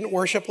church that didn't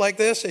worship like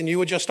this, and you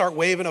would just start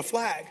waving a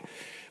flag,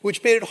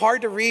 which made it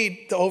hard to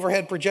read the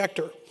overhead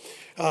projector,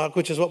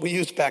 which is what we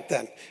used back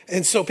then.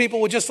 And so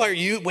people would just start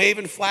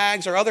waving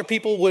flags, or other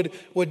people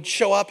would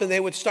show up and they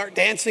would start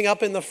dancing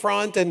up in the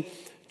front. And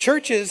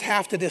churches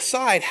have to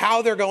decide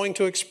how they're going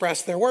to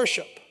express their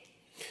worship.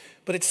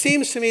 But it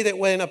seems to me that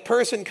when a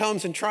person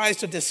comes and tries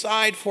to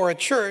decide for a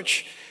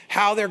church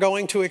how they're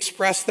going to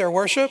express their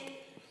worship,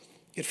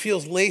 it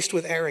feels laced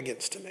with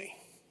arrogance to me.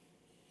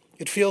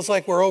 It feels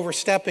like we're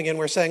overstepping and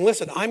we're saying,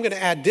 listen, I'm going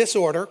to add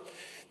disorder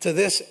to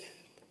this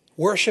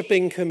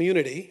worshiping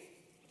community,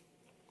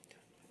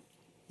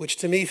 which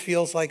to me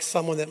feels like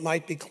someone that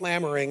might be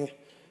clamoring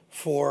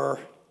for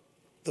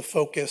the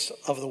focus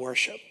of the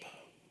worship.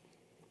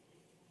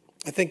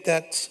 I think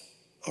that's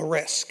a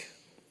risk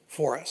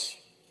for us.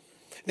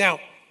 Now,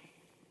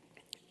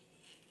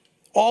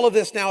 all of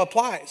this now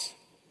applies.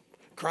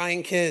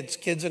 Crying kids,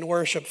 kids in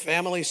worship,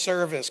 family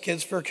service,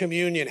 kids for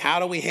communion.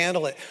 How do we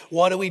handle it?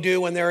 What do we do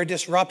when there are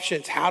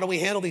disruptions? How do we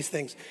handle these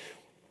things?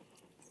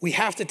 We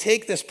have to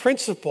take this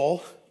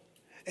principle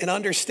and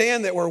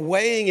understand that we're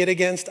weighing it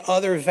against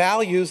other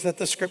values that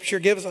the Scripture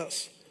gives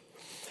us.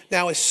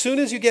 Now, as soon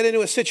as you get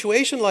into a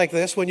situation like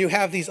this, when you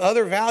have these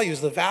other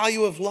values, the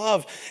value of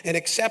love and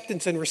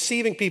acceptance and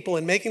receiving people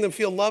and making them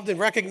feel loved and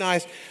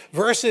recognized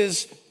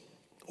versus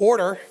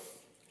order,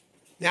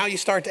 now you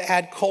start to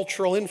add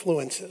cultural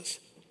influences.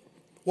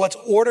 What's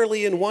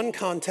orderly in one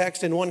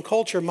context, in one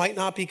culture, might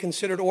not be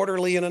considered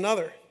orderly in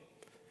another,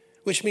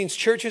 which means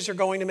churches are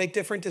going to make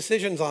different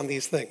decisions on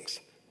these things.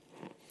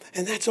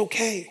 And that's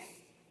okay.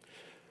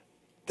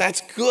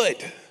 That's good.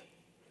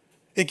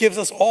 It gives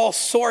us all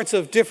sorts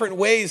of different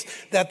ways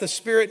that the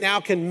Spirit now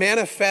can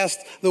manifest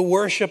the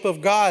worship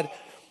of God.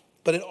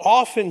 But it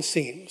often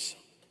seems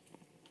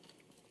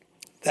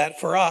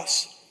that for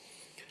us,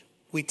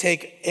 we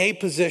take a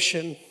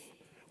position,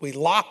 we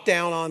lock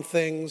down on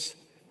things,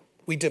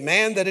 we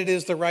demand that it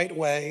is the right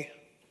way.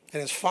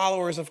 And as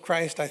followers of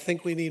Christ, I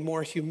think we need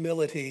more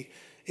humility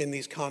in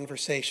these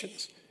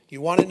conversations. You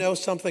want to know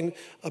something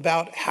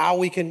about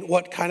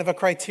what kind of a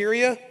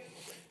criteria?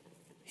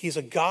 He's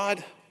a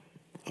God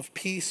of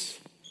peace,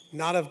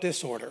 not of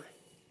disorder.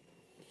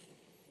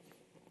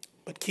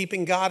 But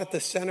keeping God at the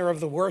center of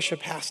the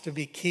worship has to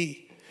be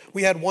key.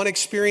 We had one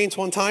experience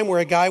one time where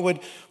a guy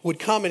would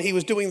come and he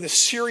was doing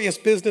this serious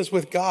business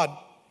with God.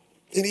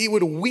 And he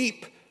would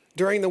weep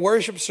during the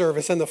worship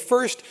service. And the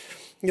first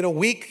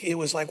week, it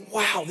was like,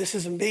 wow, this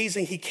is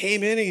amazing. He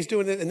came in and he's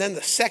doing it. And then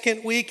the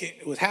second week,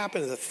 it was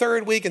happening. The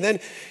third week, and then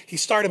he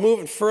started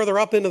moving further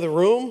up into the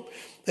room.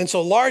 And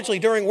so largely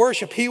during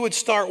worship, he would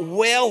start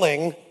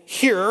wailing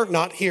here,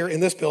 not here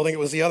in this building. It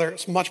was the other,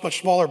 it's much,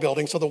 much smaller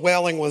building. So the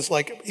wailing was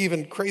like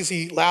even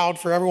crazy loud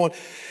for everyone.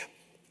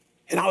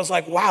 And I was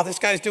like, wow, this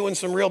guy's doing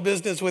some real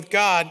business with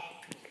God.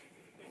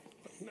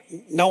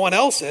 No one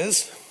else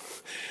is.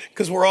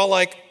 Because we're all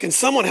like, can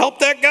someone help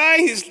that guy?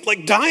 He's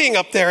like dying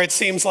up there, it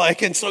seems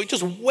like. And so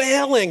just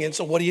wailing. And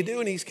so what do you do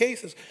in these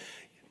cases?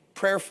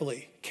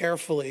 Prayerfully,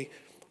 carefully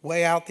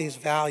weigh out these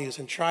values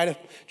and try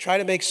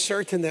to make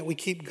certain that we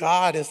keep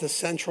God as the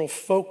central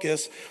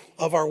focus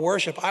of our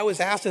worship. I was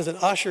asked as an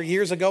usher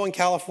years ago in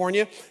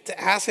California to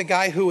ask a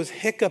guy who was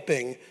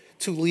hiccuping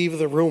to leave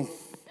the room.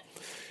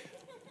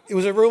 It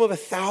was a room of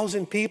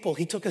 1,000 people.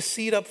 He took a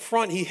seat up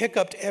front. He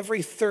hiccuped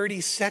every 30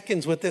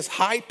 seconds with this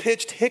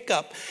high-pitched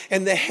hiccup.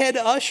 And the head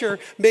usher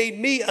made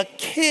me, a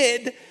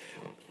kid,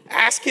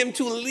 ask him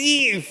to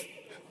leave.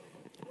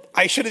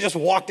 I should have just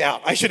walked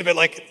out. I should have been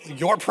like,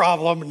 your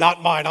problem,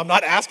 not mine. I'm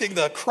not asking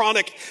the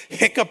chronic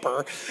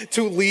hiccuper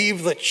to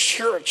leave the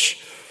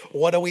church.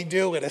 What do we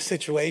do in a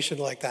situation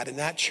like that? In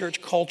that church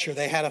culture,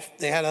 they had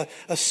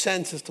a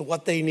sense as to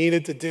what they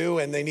needed to do,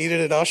 and they needed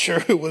an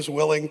usher who was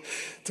willing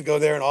to go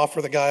there and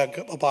offer the guy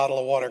a bottle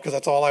of water, because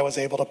that's all I was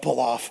able to pull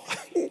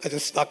off. I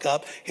just stuck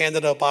up,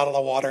 handed a bottle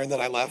of water, and then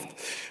I left.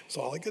 That's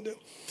all I could do.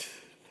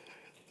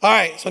 All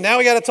right, so now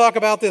we got to talk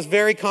about this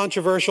very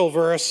controversial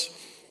verse.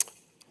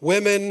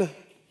 Women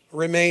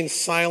remain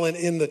silent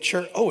in the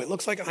church. Oh, it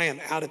looks like I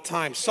am out of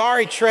time.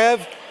 Sorry,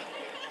 Trev.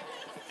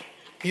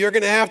 You're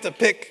going to have to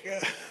pick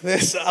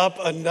this up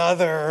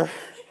another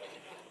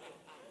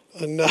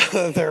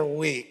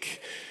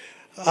week.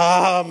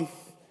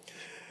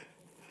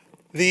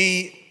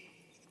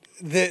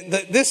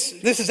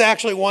 This is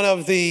actually one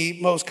of the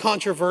most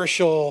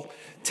controversial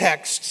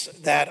texts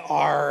that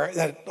are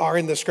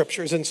in the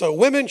scriptures. And so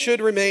women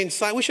should remain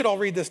silent. We should all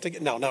read this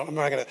together. No, I'm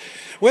not going to.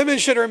 Women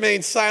should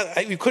remain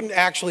silent. You couldn't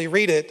actually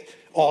read it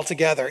all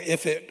together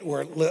if it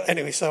were.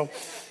 Anyway, so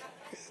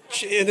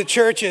in the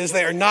churches,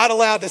 they are not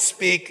allowed to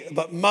speak,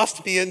 but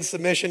must be in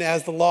submission,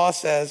 as the law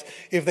says.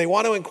 If they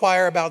want to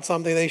inquire about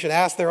something, they should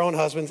ask their own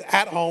husbands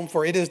at home,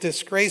 for it is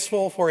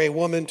disgraceful for a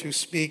woman to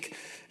speak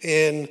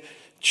in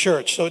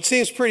church. So it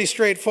seems pretty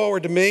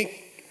straightforward to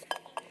me.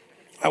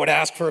 I would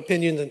ask for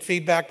opinions and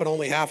feedback, but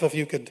only half of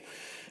you could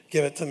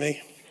give it to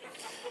me.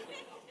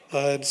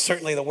 It's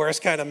certainly the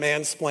worst kind of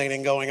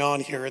mansplaining going on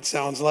here, it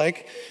sounds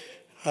like.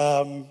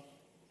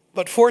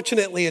 But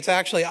fortunately, it's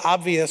actually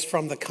obvious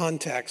from the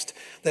context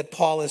that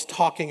Paul is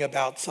talking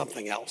about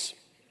something else.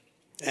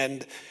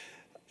 And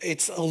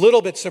it's a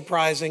little bit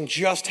surprising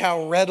just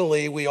how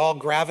readily we all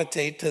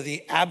gravitate to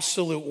the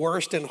absolute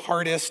worst and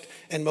hardest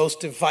and most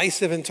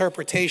divisive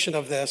interpretation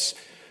of this,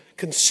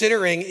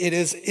 considering it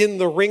is in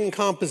the ring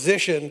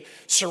composition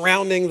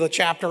surrounding the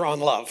chapter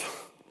on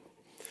love.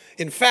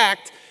 In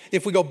fact,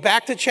 if we go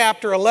back to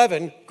chapter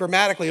 11,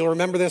 grammatically, you'll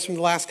remember this from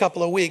the last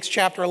couple of weeks,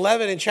 chapter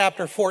 11 and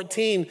chapter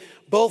 14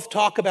 both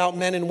talk about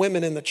men and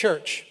women in the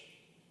church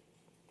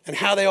and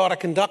how they ought to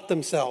conduct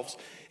themselves.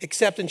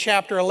 Except in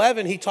chapter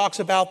 11, he talks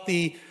about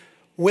the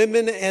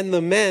women and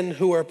the men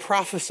who are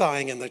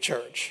prophesying in the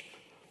church.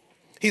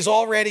 He's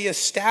already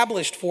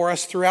established for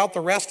us throughout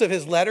the rest of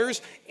his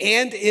letters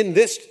and in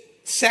this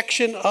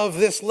section of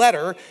this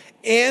letter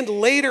and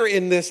later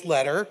in this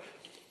letter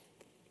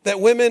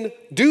that women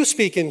do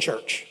speak in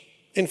church.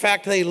 In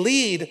fact, they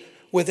lead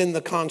within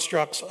the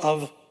constructs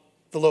of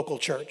the local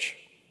church.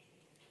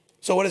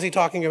 So what is he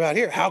talking about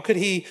here?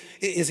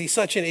 Is he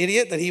such an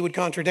idiot that he would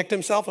contradict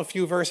himself a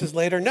few verses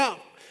later? No.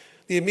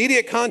 The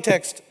immediate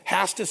context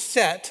has to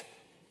set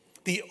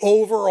the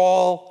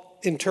overall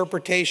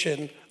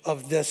interpretation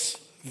of this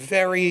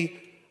very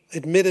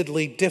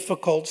admittedly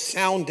difficult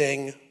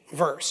sounding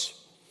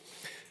verse.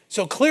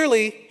 So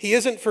clearly, he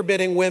isn't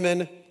forbidding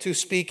women to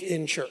speak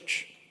in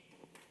church.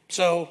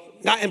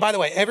 And by the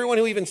way, everyone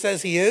who even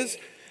says he is,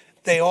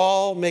 they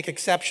all make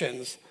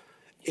exceptions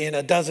in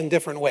a dozen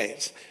different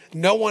ways.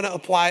 No one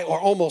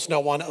almost no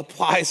one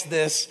applies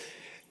this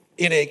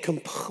in a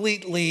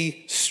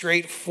completely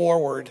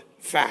straightforward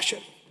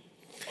fashion.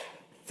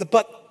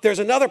 But there's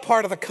another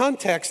part of the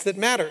context that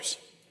matters.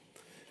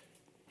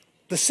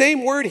 The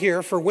same word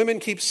here for women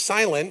keep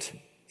silent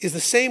is the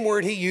same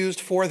word he used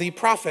for the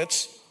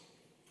prophets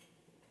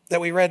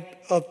that we read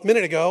a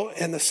minute ago,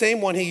 and the same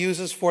one he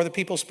uses for the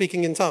people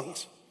speaking in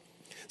tongues.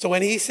 So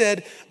when he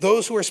said,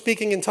 those who are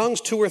speaking in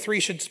tongues, 2 or 3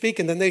 should speak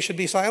and then they should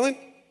be silent,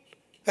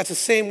 that's the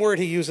same word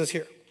he uses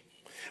here.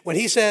 When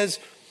he says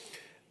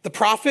the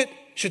prophet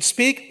should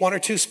speak, 1 or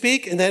 2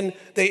 speak, and then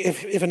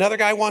if another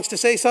guy wants to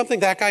say something,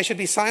 that guy should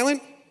be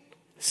silent,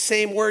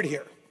 same word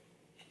here.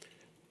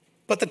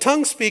 But the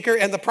tongue speaker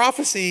and the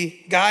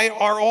prophecy guy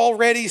are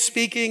already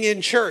speaking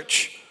in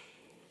church.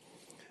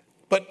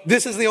 But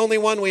this is the only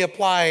one we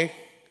apply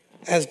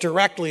as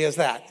directly as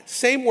that.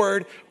 Same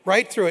word,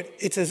 right through it.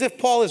 It's as if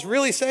Paul is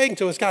really saying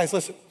to us, guys,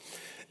 listen,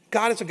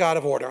 God is a God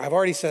of order. I've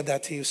already said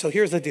that to you. So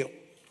here's the deal.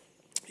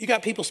 You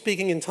got people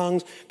speaking in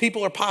tongues.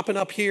 People are popping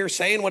up here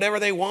saying whatever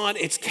they want.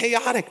 It's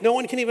chaotic. No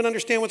one can even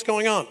understand what's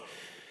going on.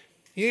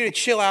 You need to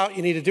chill out.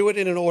 You need to do it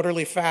in an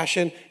orderly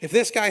fashion. If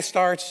this guy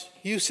starts,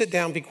 you sit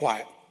down, be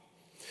quiet.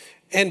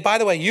 And by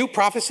the way, you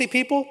prophecy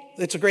people,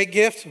 it's a great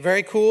gift.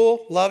 Very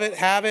cool. Love it,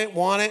 have it,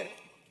 want it.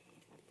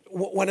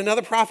 When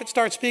another prophet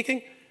starts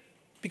speaking,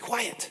 be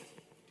quiet.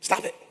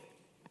 Stop it.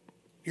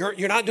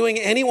 You're not doing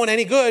anyone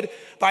any good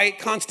by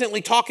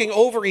constantly talking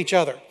over each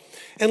other.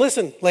 And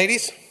listen,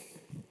 ladies,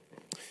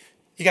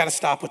 you got to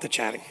stop with the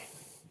chatting.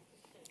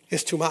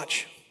 It's too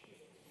much.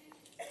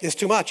 It's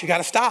too much. You got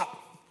to stop.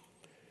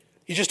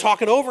 You're just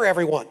talking over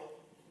everyone.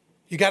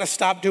 You got to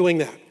stop doing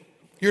that.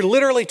 You're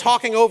literally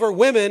talking over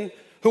women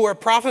who are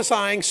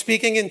prophesying,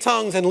 speaking in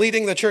tongues, and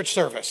leading the church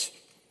service.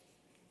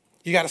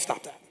 You got to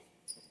stop that.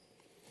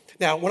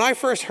 Now, when I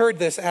first heard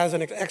this as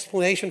an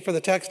explanation for the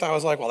text, I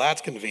was like, well,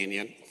 that's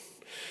convenient.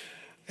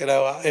 You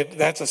know,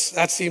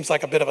 that seems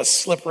like a bit of a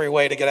slippery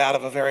way to get out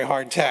of a very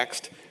hard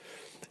text.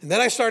 And then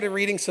I started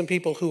reading some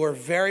people who are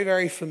very,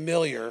 very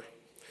familiar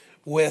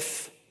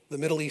with the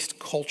Middle East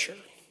culture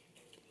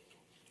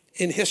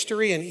in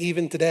history and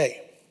even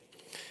today.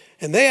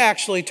 And they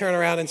actually turn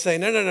around and say,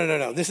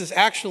 no. This is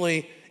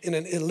actually in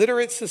an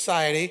illiterate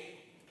society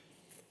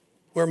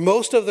where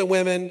most of the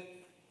women,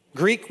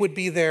 Greek would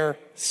be their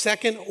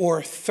second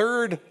or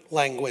third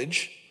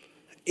language,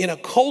 in a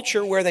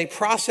culture where they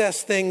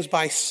process things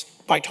by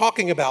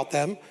talking about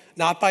them,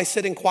 not by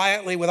sitting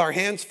quietly with our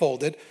hands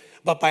folded,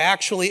 but by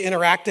actually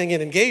interacting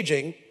and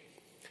engaging.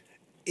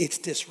 It's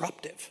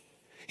disruptive.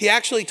 He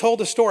actually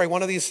told a story,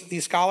 one of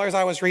these scholars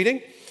I was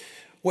reading,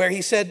 where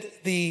he said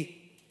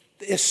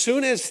as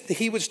soon as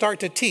he would start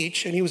to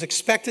teach, and he was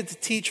expected to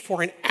teach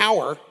for an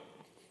hour,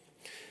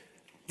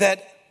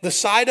 that the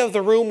side of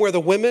the room where the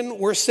women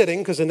were sitting,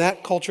 because in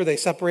that culture they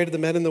separated the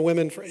men and the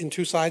women in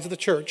 2 sides of the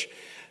church.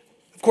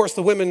 Of course,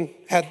 the women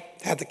had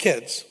the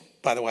kids,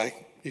 by the way.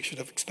 You should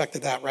have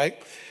expected that, right?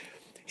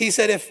 He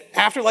said if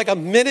after like a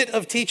minute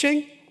of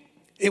teaching,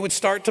 it would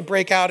start to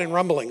break out in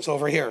rumblings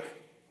over here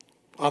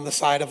on the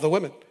side of the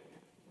women.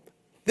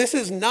 This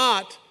is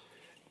not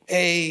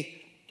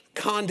a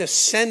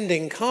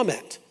condescending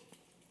comment.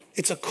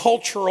 It's a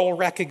cultural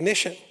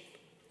recognition.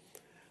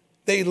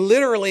 They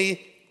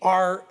literally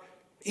are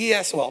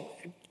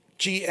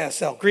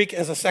GSL, Greek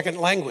as a second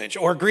language,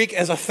 or Greek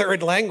as a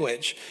third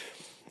language.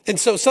 And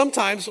so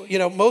sometimes,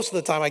 most of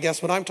the time, I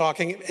guess, when I'm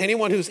talking,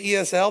 anyone who's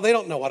ESL, they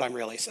don't know what I'm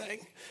really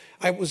saying.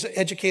 I was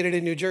educated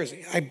in New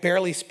Jersey. I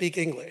barely speak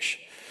English.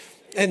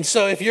 And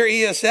so if you're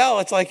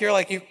ESL, it's like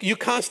you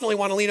constantly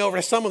want to lean over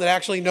to someone that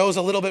actually knows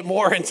a little bit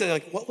more and say,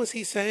 like, what was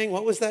he saying?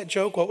 What was that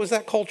joke? What was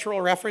that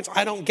cultural reference?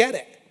 I don't get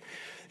it.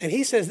 And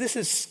he says this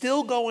is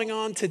still going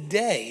on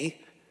today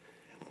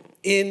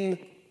in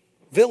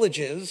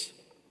villages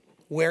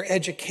where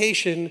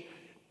education,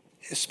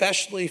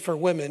 especially for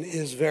women,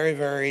 is very,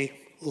 very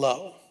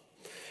low.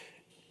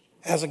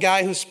 As a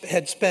guy who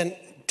had spent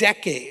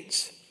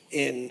decades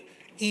in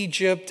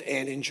Egypt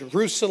and in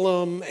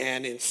Jerusalem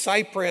and in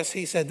Cyprus,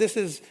 he said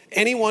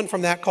anyone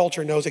from that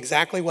culture knows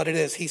exactly what it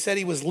is. He said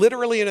he was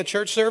literally in a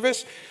church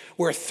service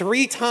where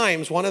 3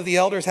 times one of the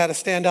elders had to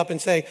stand up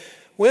and say,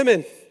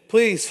 women,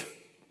 please,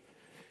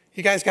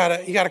 you guys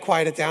gotta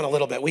quiet it down a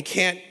little bit. We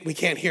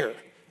can't hear.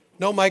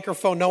 No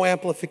microphone, no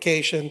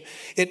amplification.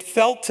 It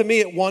felt to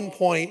me at one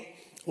point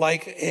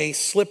like a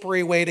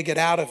slippery way to get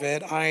out of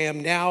it. I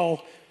am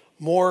now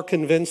more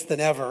convinced than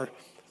ever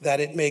that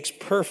it makes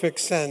perfect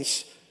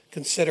sense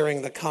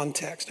considering the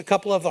context. A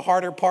couple of the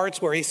harder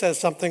parts where he says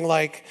something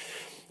like,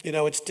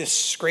 it's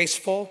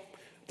disgraceful.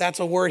 That's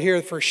a word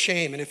here for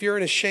shame. And if you're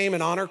in a shame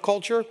and honor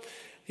culture,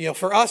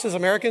 For us as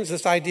Americans,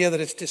 this idea that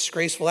it's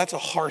disgraceful, that's a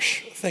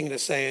harsh thing to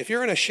say. If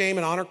you're in a shame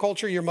and honor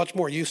culture, you're much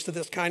more used to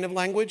this kind of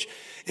language,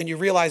 and you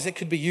realize it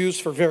could be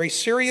used for very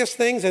serious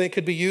things, and it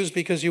could be used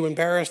because you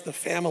embarrass the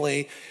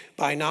family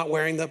by not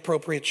wearing the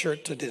appropriate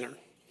shirt to dinner.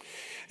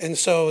 And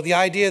so the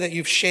idea that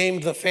you've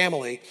shamed the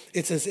family,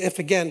 it's as if,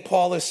 again,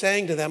 Paul is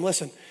saying to them,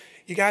 listen,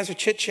 you guys are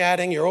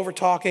chit-chatting, you're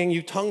over-talking,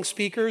 you tongue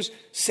speakers,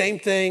 same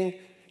thing.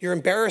 You're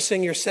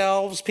embarrassing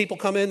yourselves. People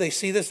come in, they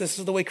see this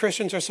is the way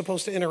Christians are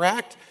supposed to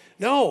interact.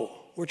 No,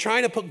 we're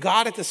trying to put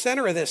God at the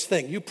center of this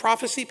thing. You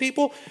prophecy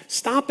people,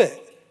 stop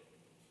it.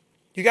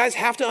 You guys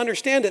have to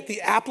understand that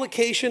the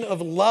application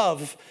of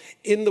love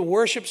in the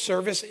worship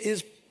service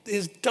is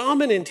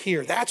dominant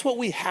here. That's what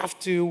we have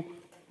to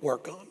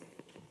work on.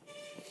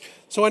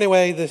 So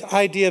anyway, the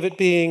idea of it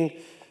being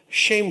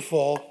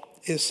shameful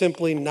is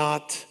simply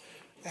not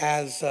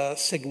as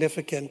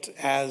significant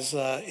as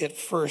it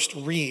first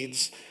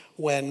reads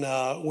when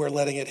we're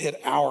letting it hit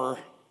our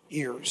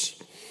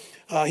ears.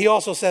 He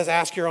also says,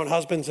 ask your own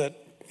husbands that,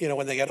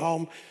 when they get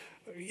home.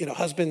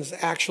 Husbands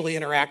actually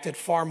interacted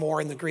far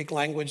more in the Greek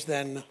language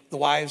than the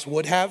wives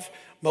would have.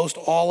 Most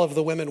all of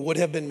the women would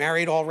have been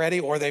married already,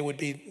 or they would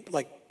be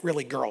like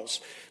really girls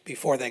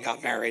before they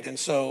got married. And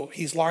so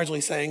he's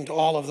largely saying to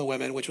all of the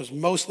women, which was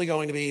mostly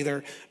going to be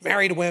either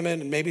married women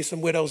and maybe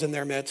some widows in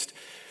their midst,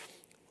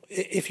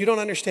 if you don't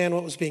understand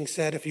what was being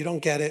said, if you don't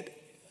get it,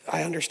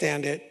 I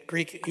understand it.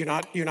 Greek, you're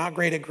not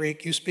great at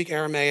Greek. You speak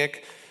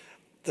Aramaic.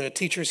 The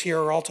teachers here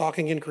are all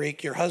talking in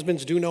Greek. Your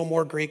husbands do know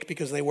more Greek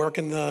because they work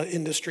in the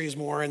industries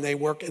more and they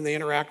work and they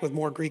interact with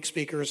more Greek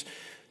speakers.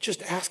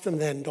 Just ask them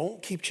then.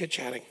 Don't keep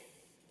chit-chatting.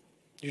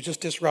 You're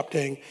just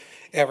disrupting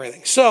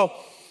everything. So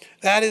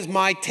that is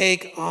my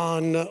take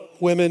on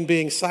women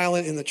being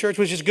silent in the church,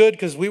 which is good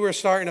because we were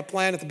starting to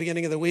plan at the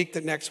beginning of the week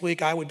that next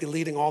week I would be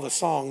leading all the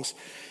songs.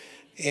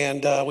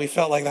 And we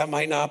felt like that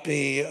might not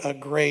be a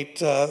great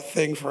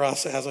thing for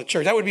us as a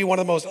church. That would be one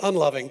of the most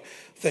unloving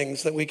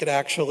things that we could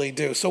actually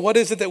do. So what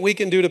is it that we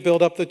can do to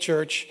build up the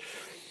church?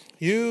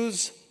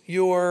 Use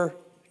your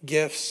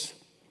gifts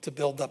to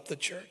build up the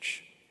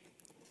church.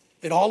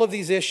 In all of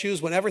these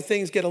issues, whenever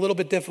things get a little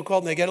bit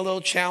difficult and they get a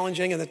little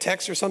challenging and the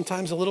texts are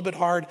sometimes a little bit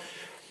hard,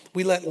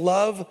 we let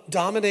love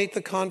dominate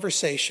the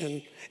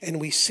conversation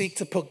and we seek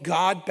to put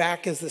God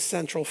back as the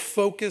central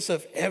focus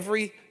of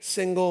every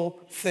single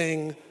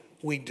thing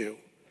we do.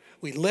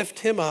 We lift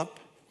him up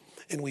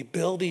and we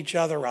build each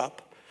other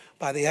up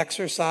by the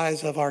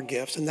exercise of our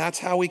gifts. And that's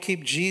how we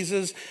keep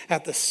Jesus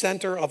at the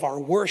center of our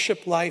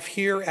worship life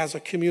here as a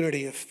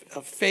community of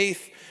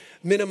faith,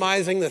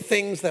 minimizing the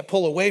things that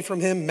pull away from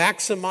him,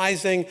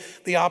 maximizing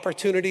the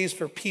opportunities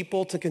for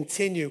people to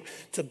continue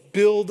to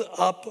build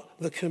up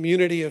the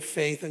community of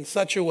faith in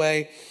such a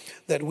way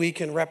that we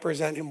can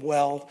represent him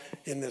well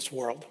in this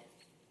world.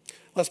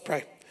 Let's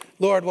pray.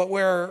 Lord, what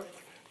we're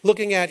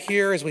looking at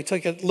here as we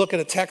take a look at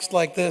a text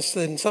like this,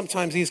 and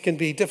sometimes these can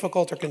be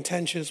difficult or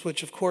contentious,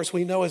 which of course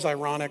we know is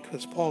ironic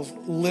because Paul's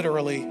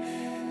literally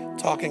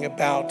talking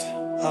about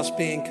us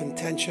being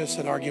contentious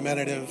and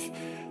argumentative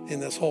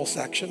in this whole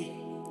section.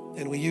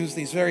 And we use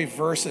these very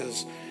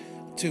verses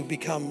to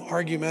become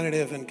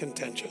argumentative and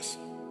contentious.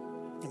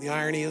 And the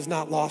irony is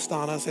not lost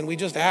on us, and we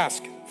just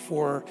ask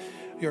for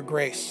your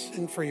grace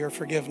and for your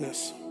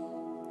forgiveness.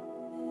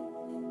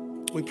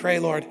 We pray,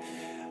 Lord,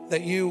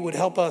 that you would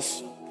help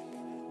us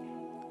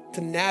to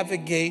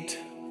navigate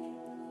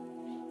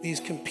these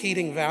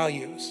competing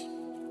values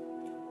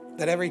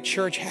that every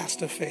church has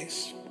to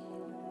face.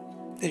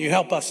 That you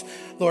help us,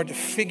 Lord, to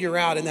figure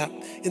out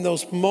in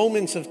those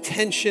moments of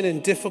tension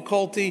and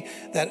difficulty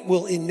that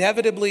will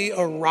inevitably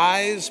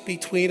arise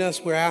between us.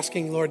 We're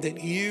asking, Lord,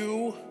 that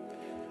you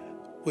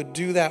would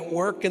do that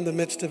work in the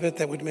midst of it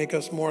that would make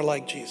us more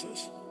like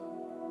Jesus.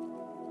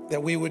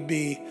 That we would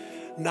be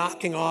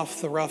knocking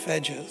off the rough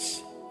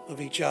edges of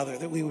each other,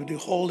 that we would be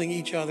holding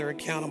each other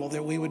accountable,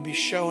 that we would be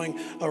showing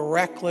a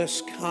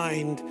reckless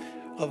kind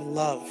of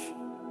love.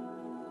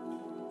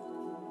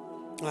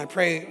 And I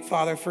pray,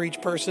 Father, for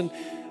each person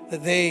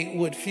that they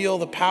would feel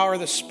the power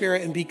of the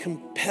Spirit and be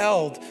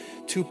compelled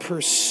to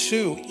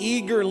pursue,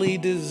 eagerly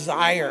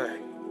desire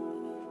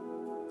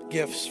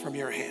gifts from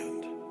your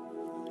hand,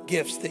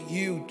 gifts that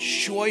you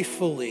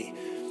joyfully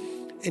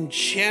and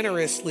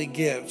generously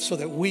give so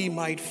that we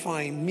might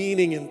find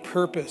meaning and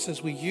purpose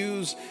as we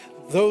use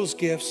those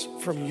gifts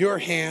from your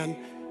hand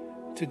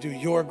to do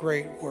your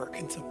great work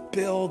and to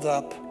build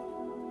up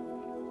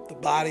the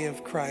body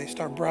of Christ,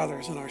 our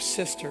brothers and our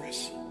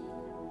sisters,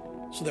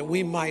 so that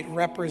we might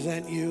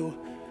represent you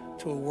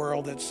to a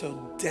world that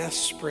so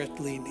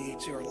desperately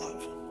needs your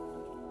love.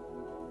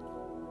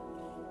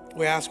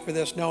 We ask for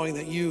this knowing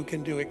that you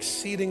can do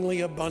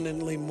exceedingly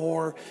abundantly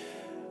more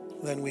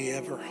than we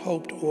ever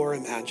hoped or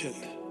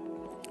imagined.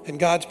 And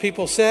God's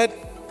people said,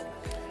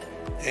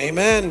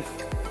 amen.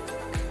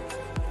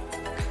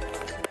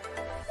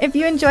 If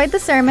you enjoyed the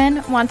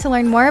sermon, want to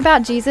learn more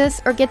about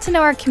Jesus, or get to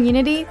know our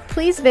community,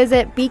 please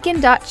visit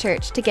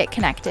beacon.church to get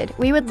connected.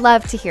 We would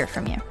love to hear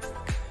from you.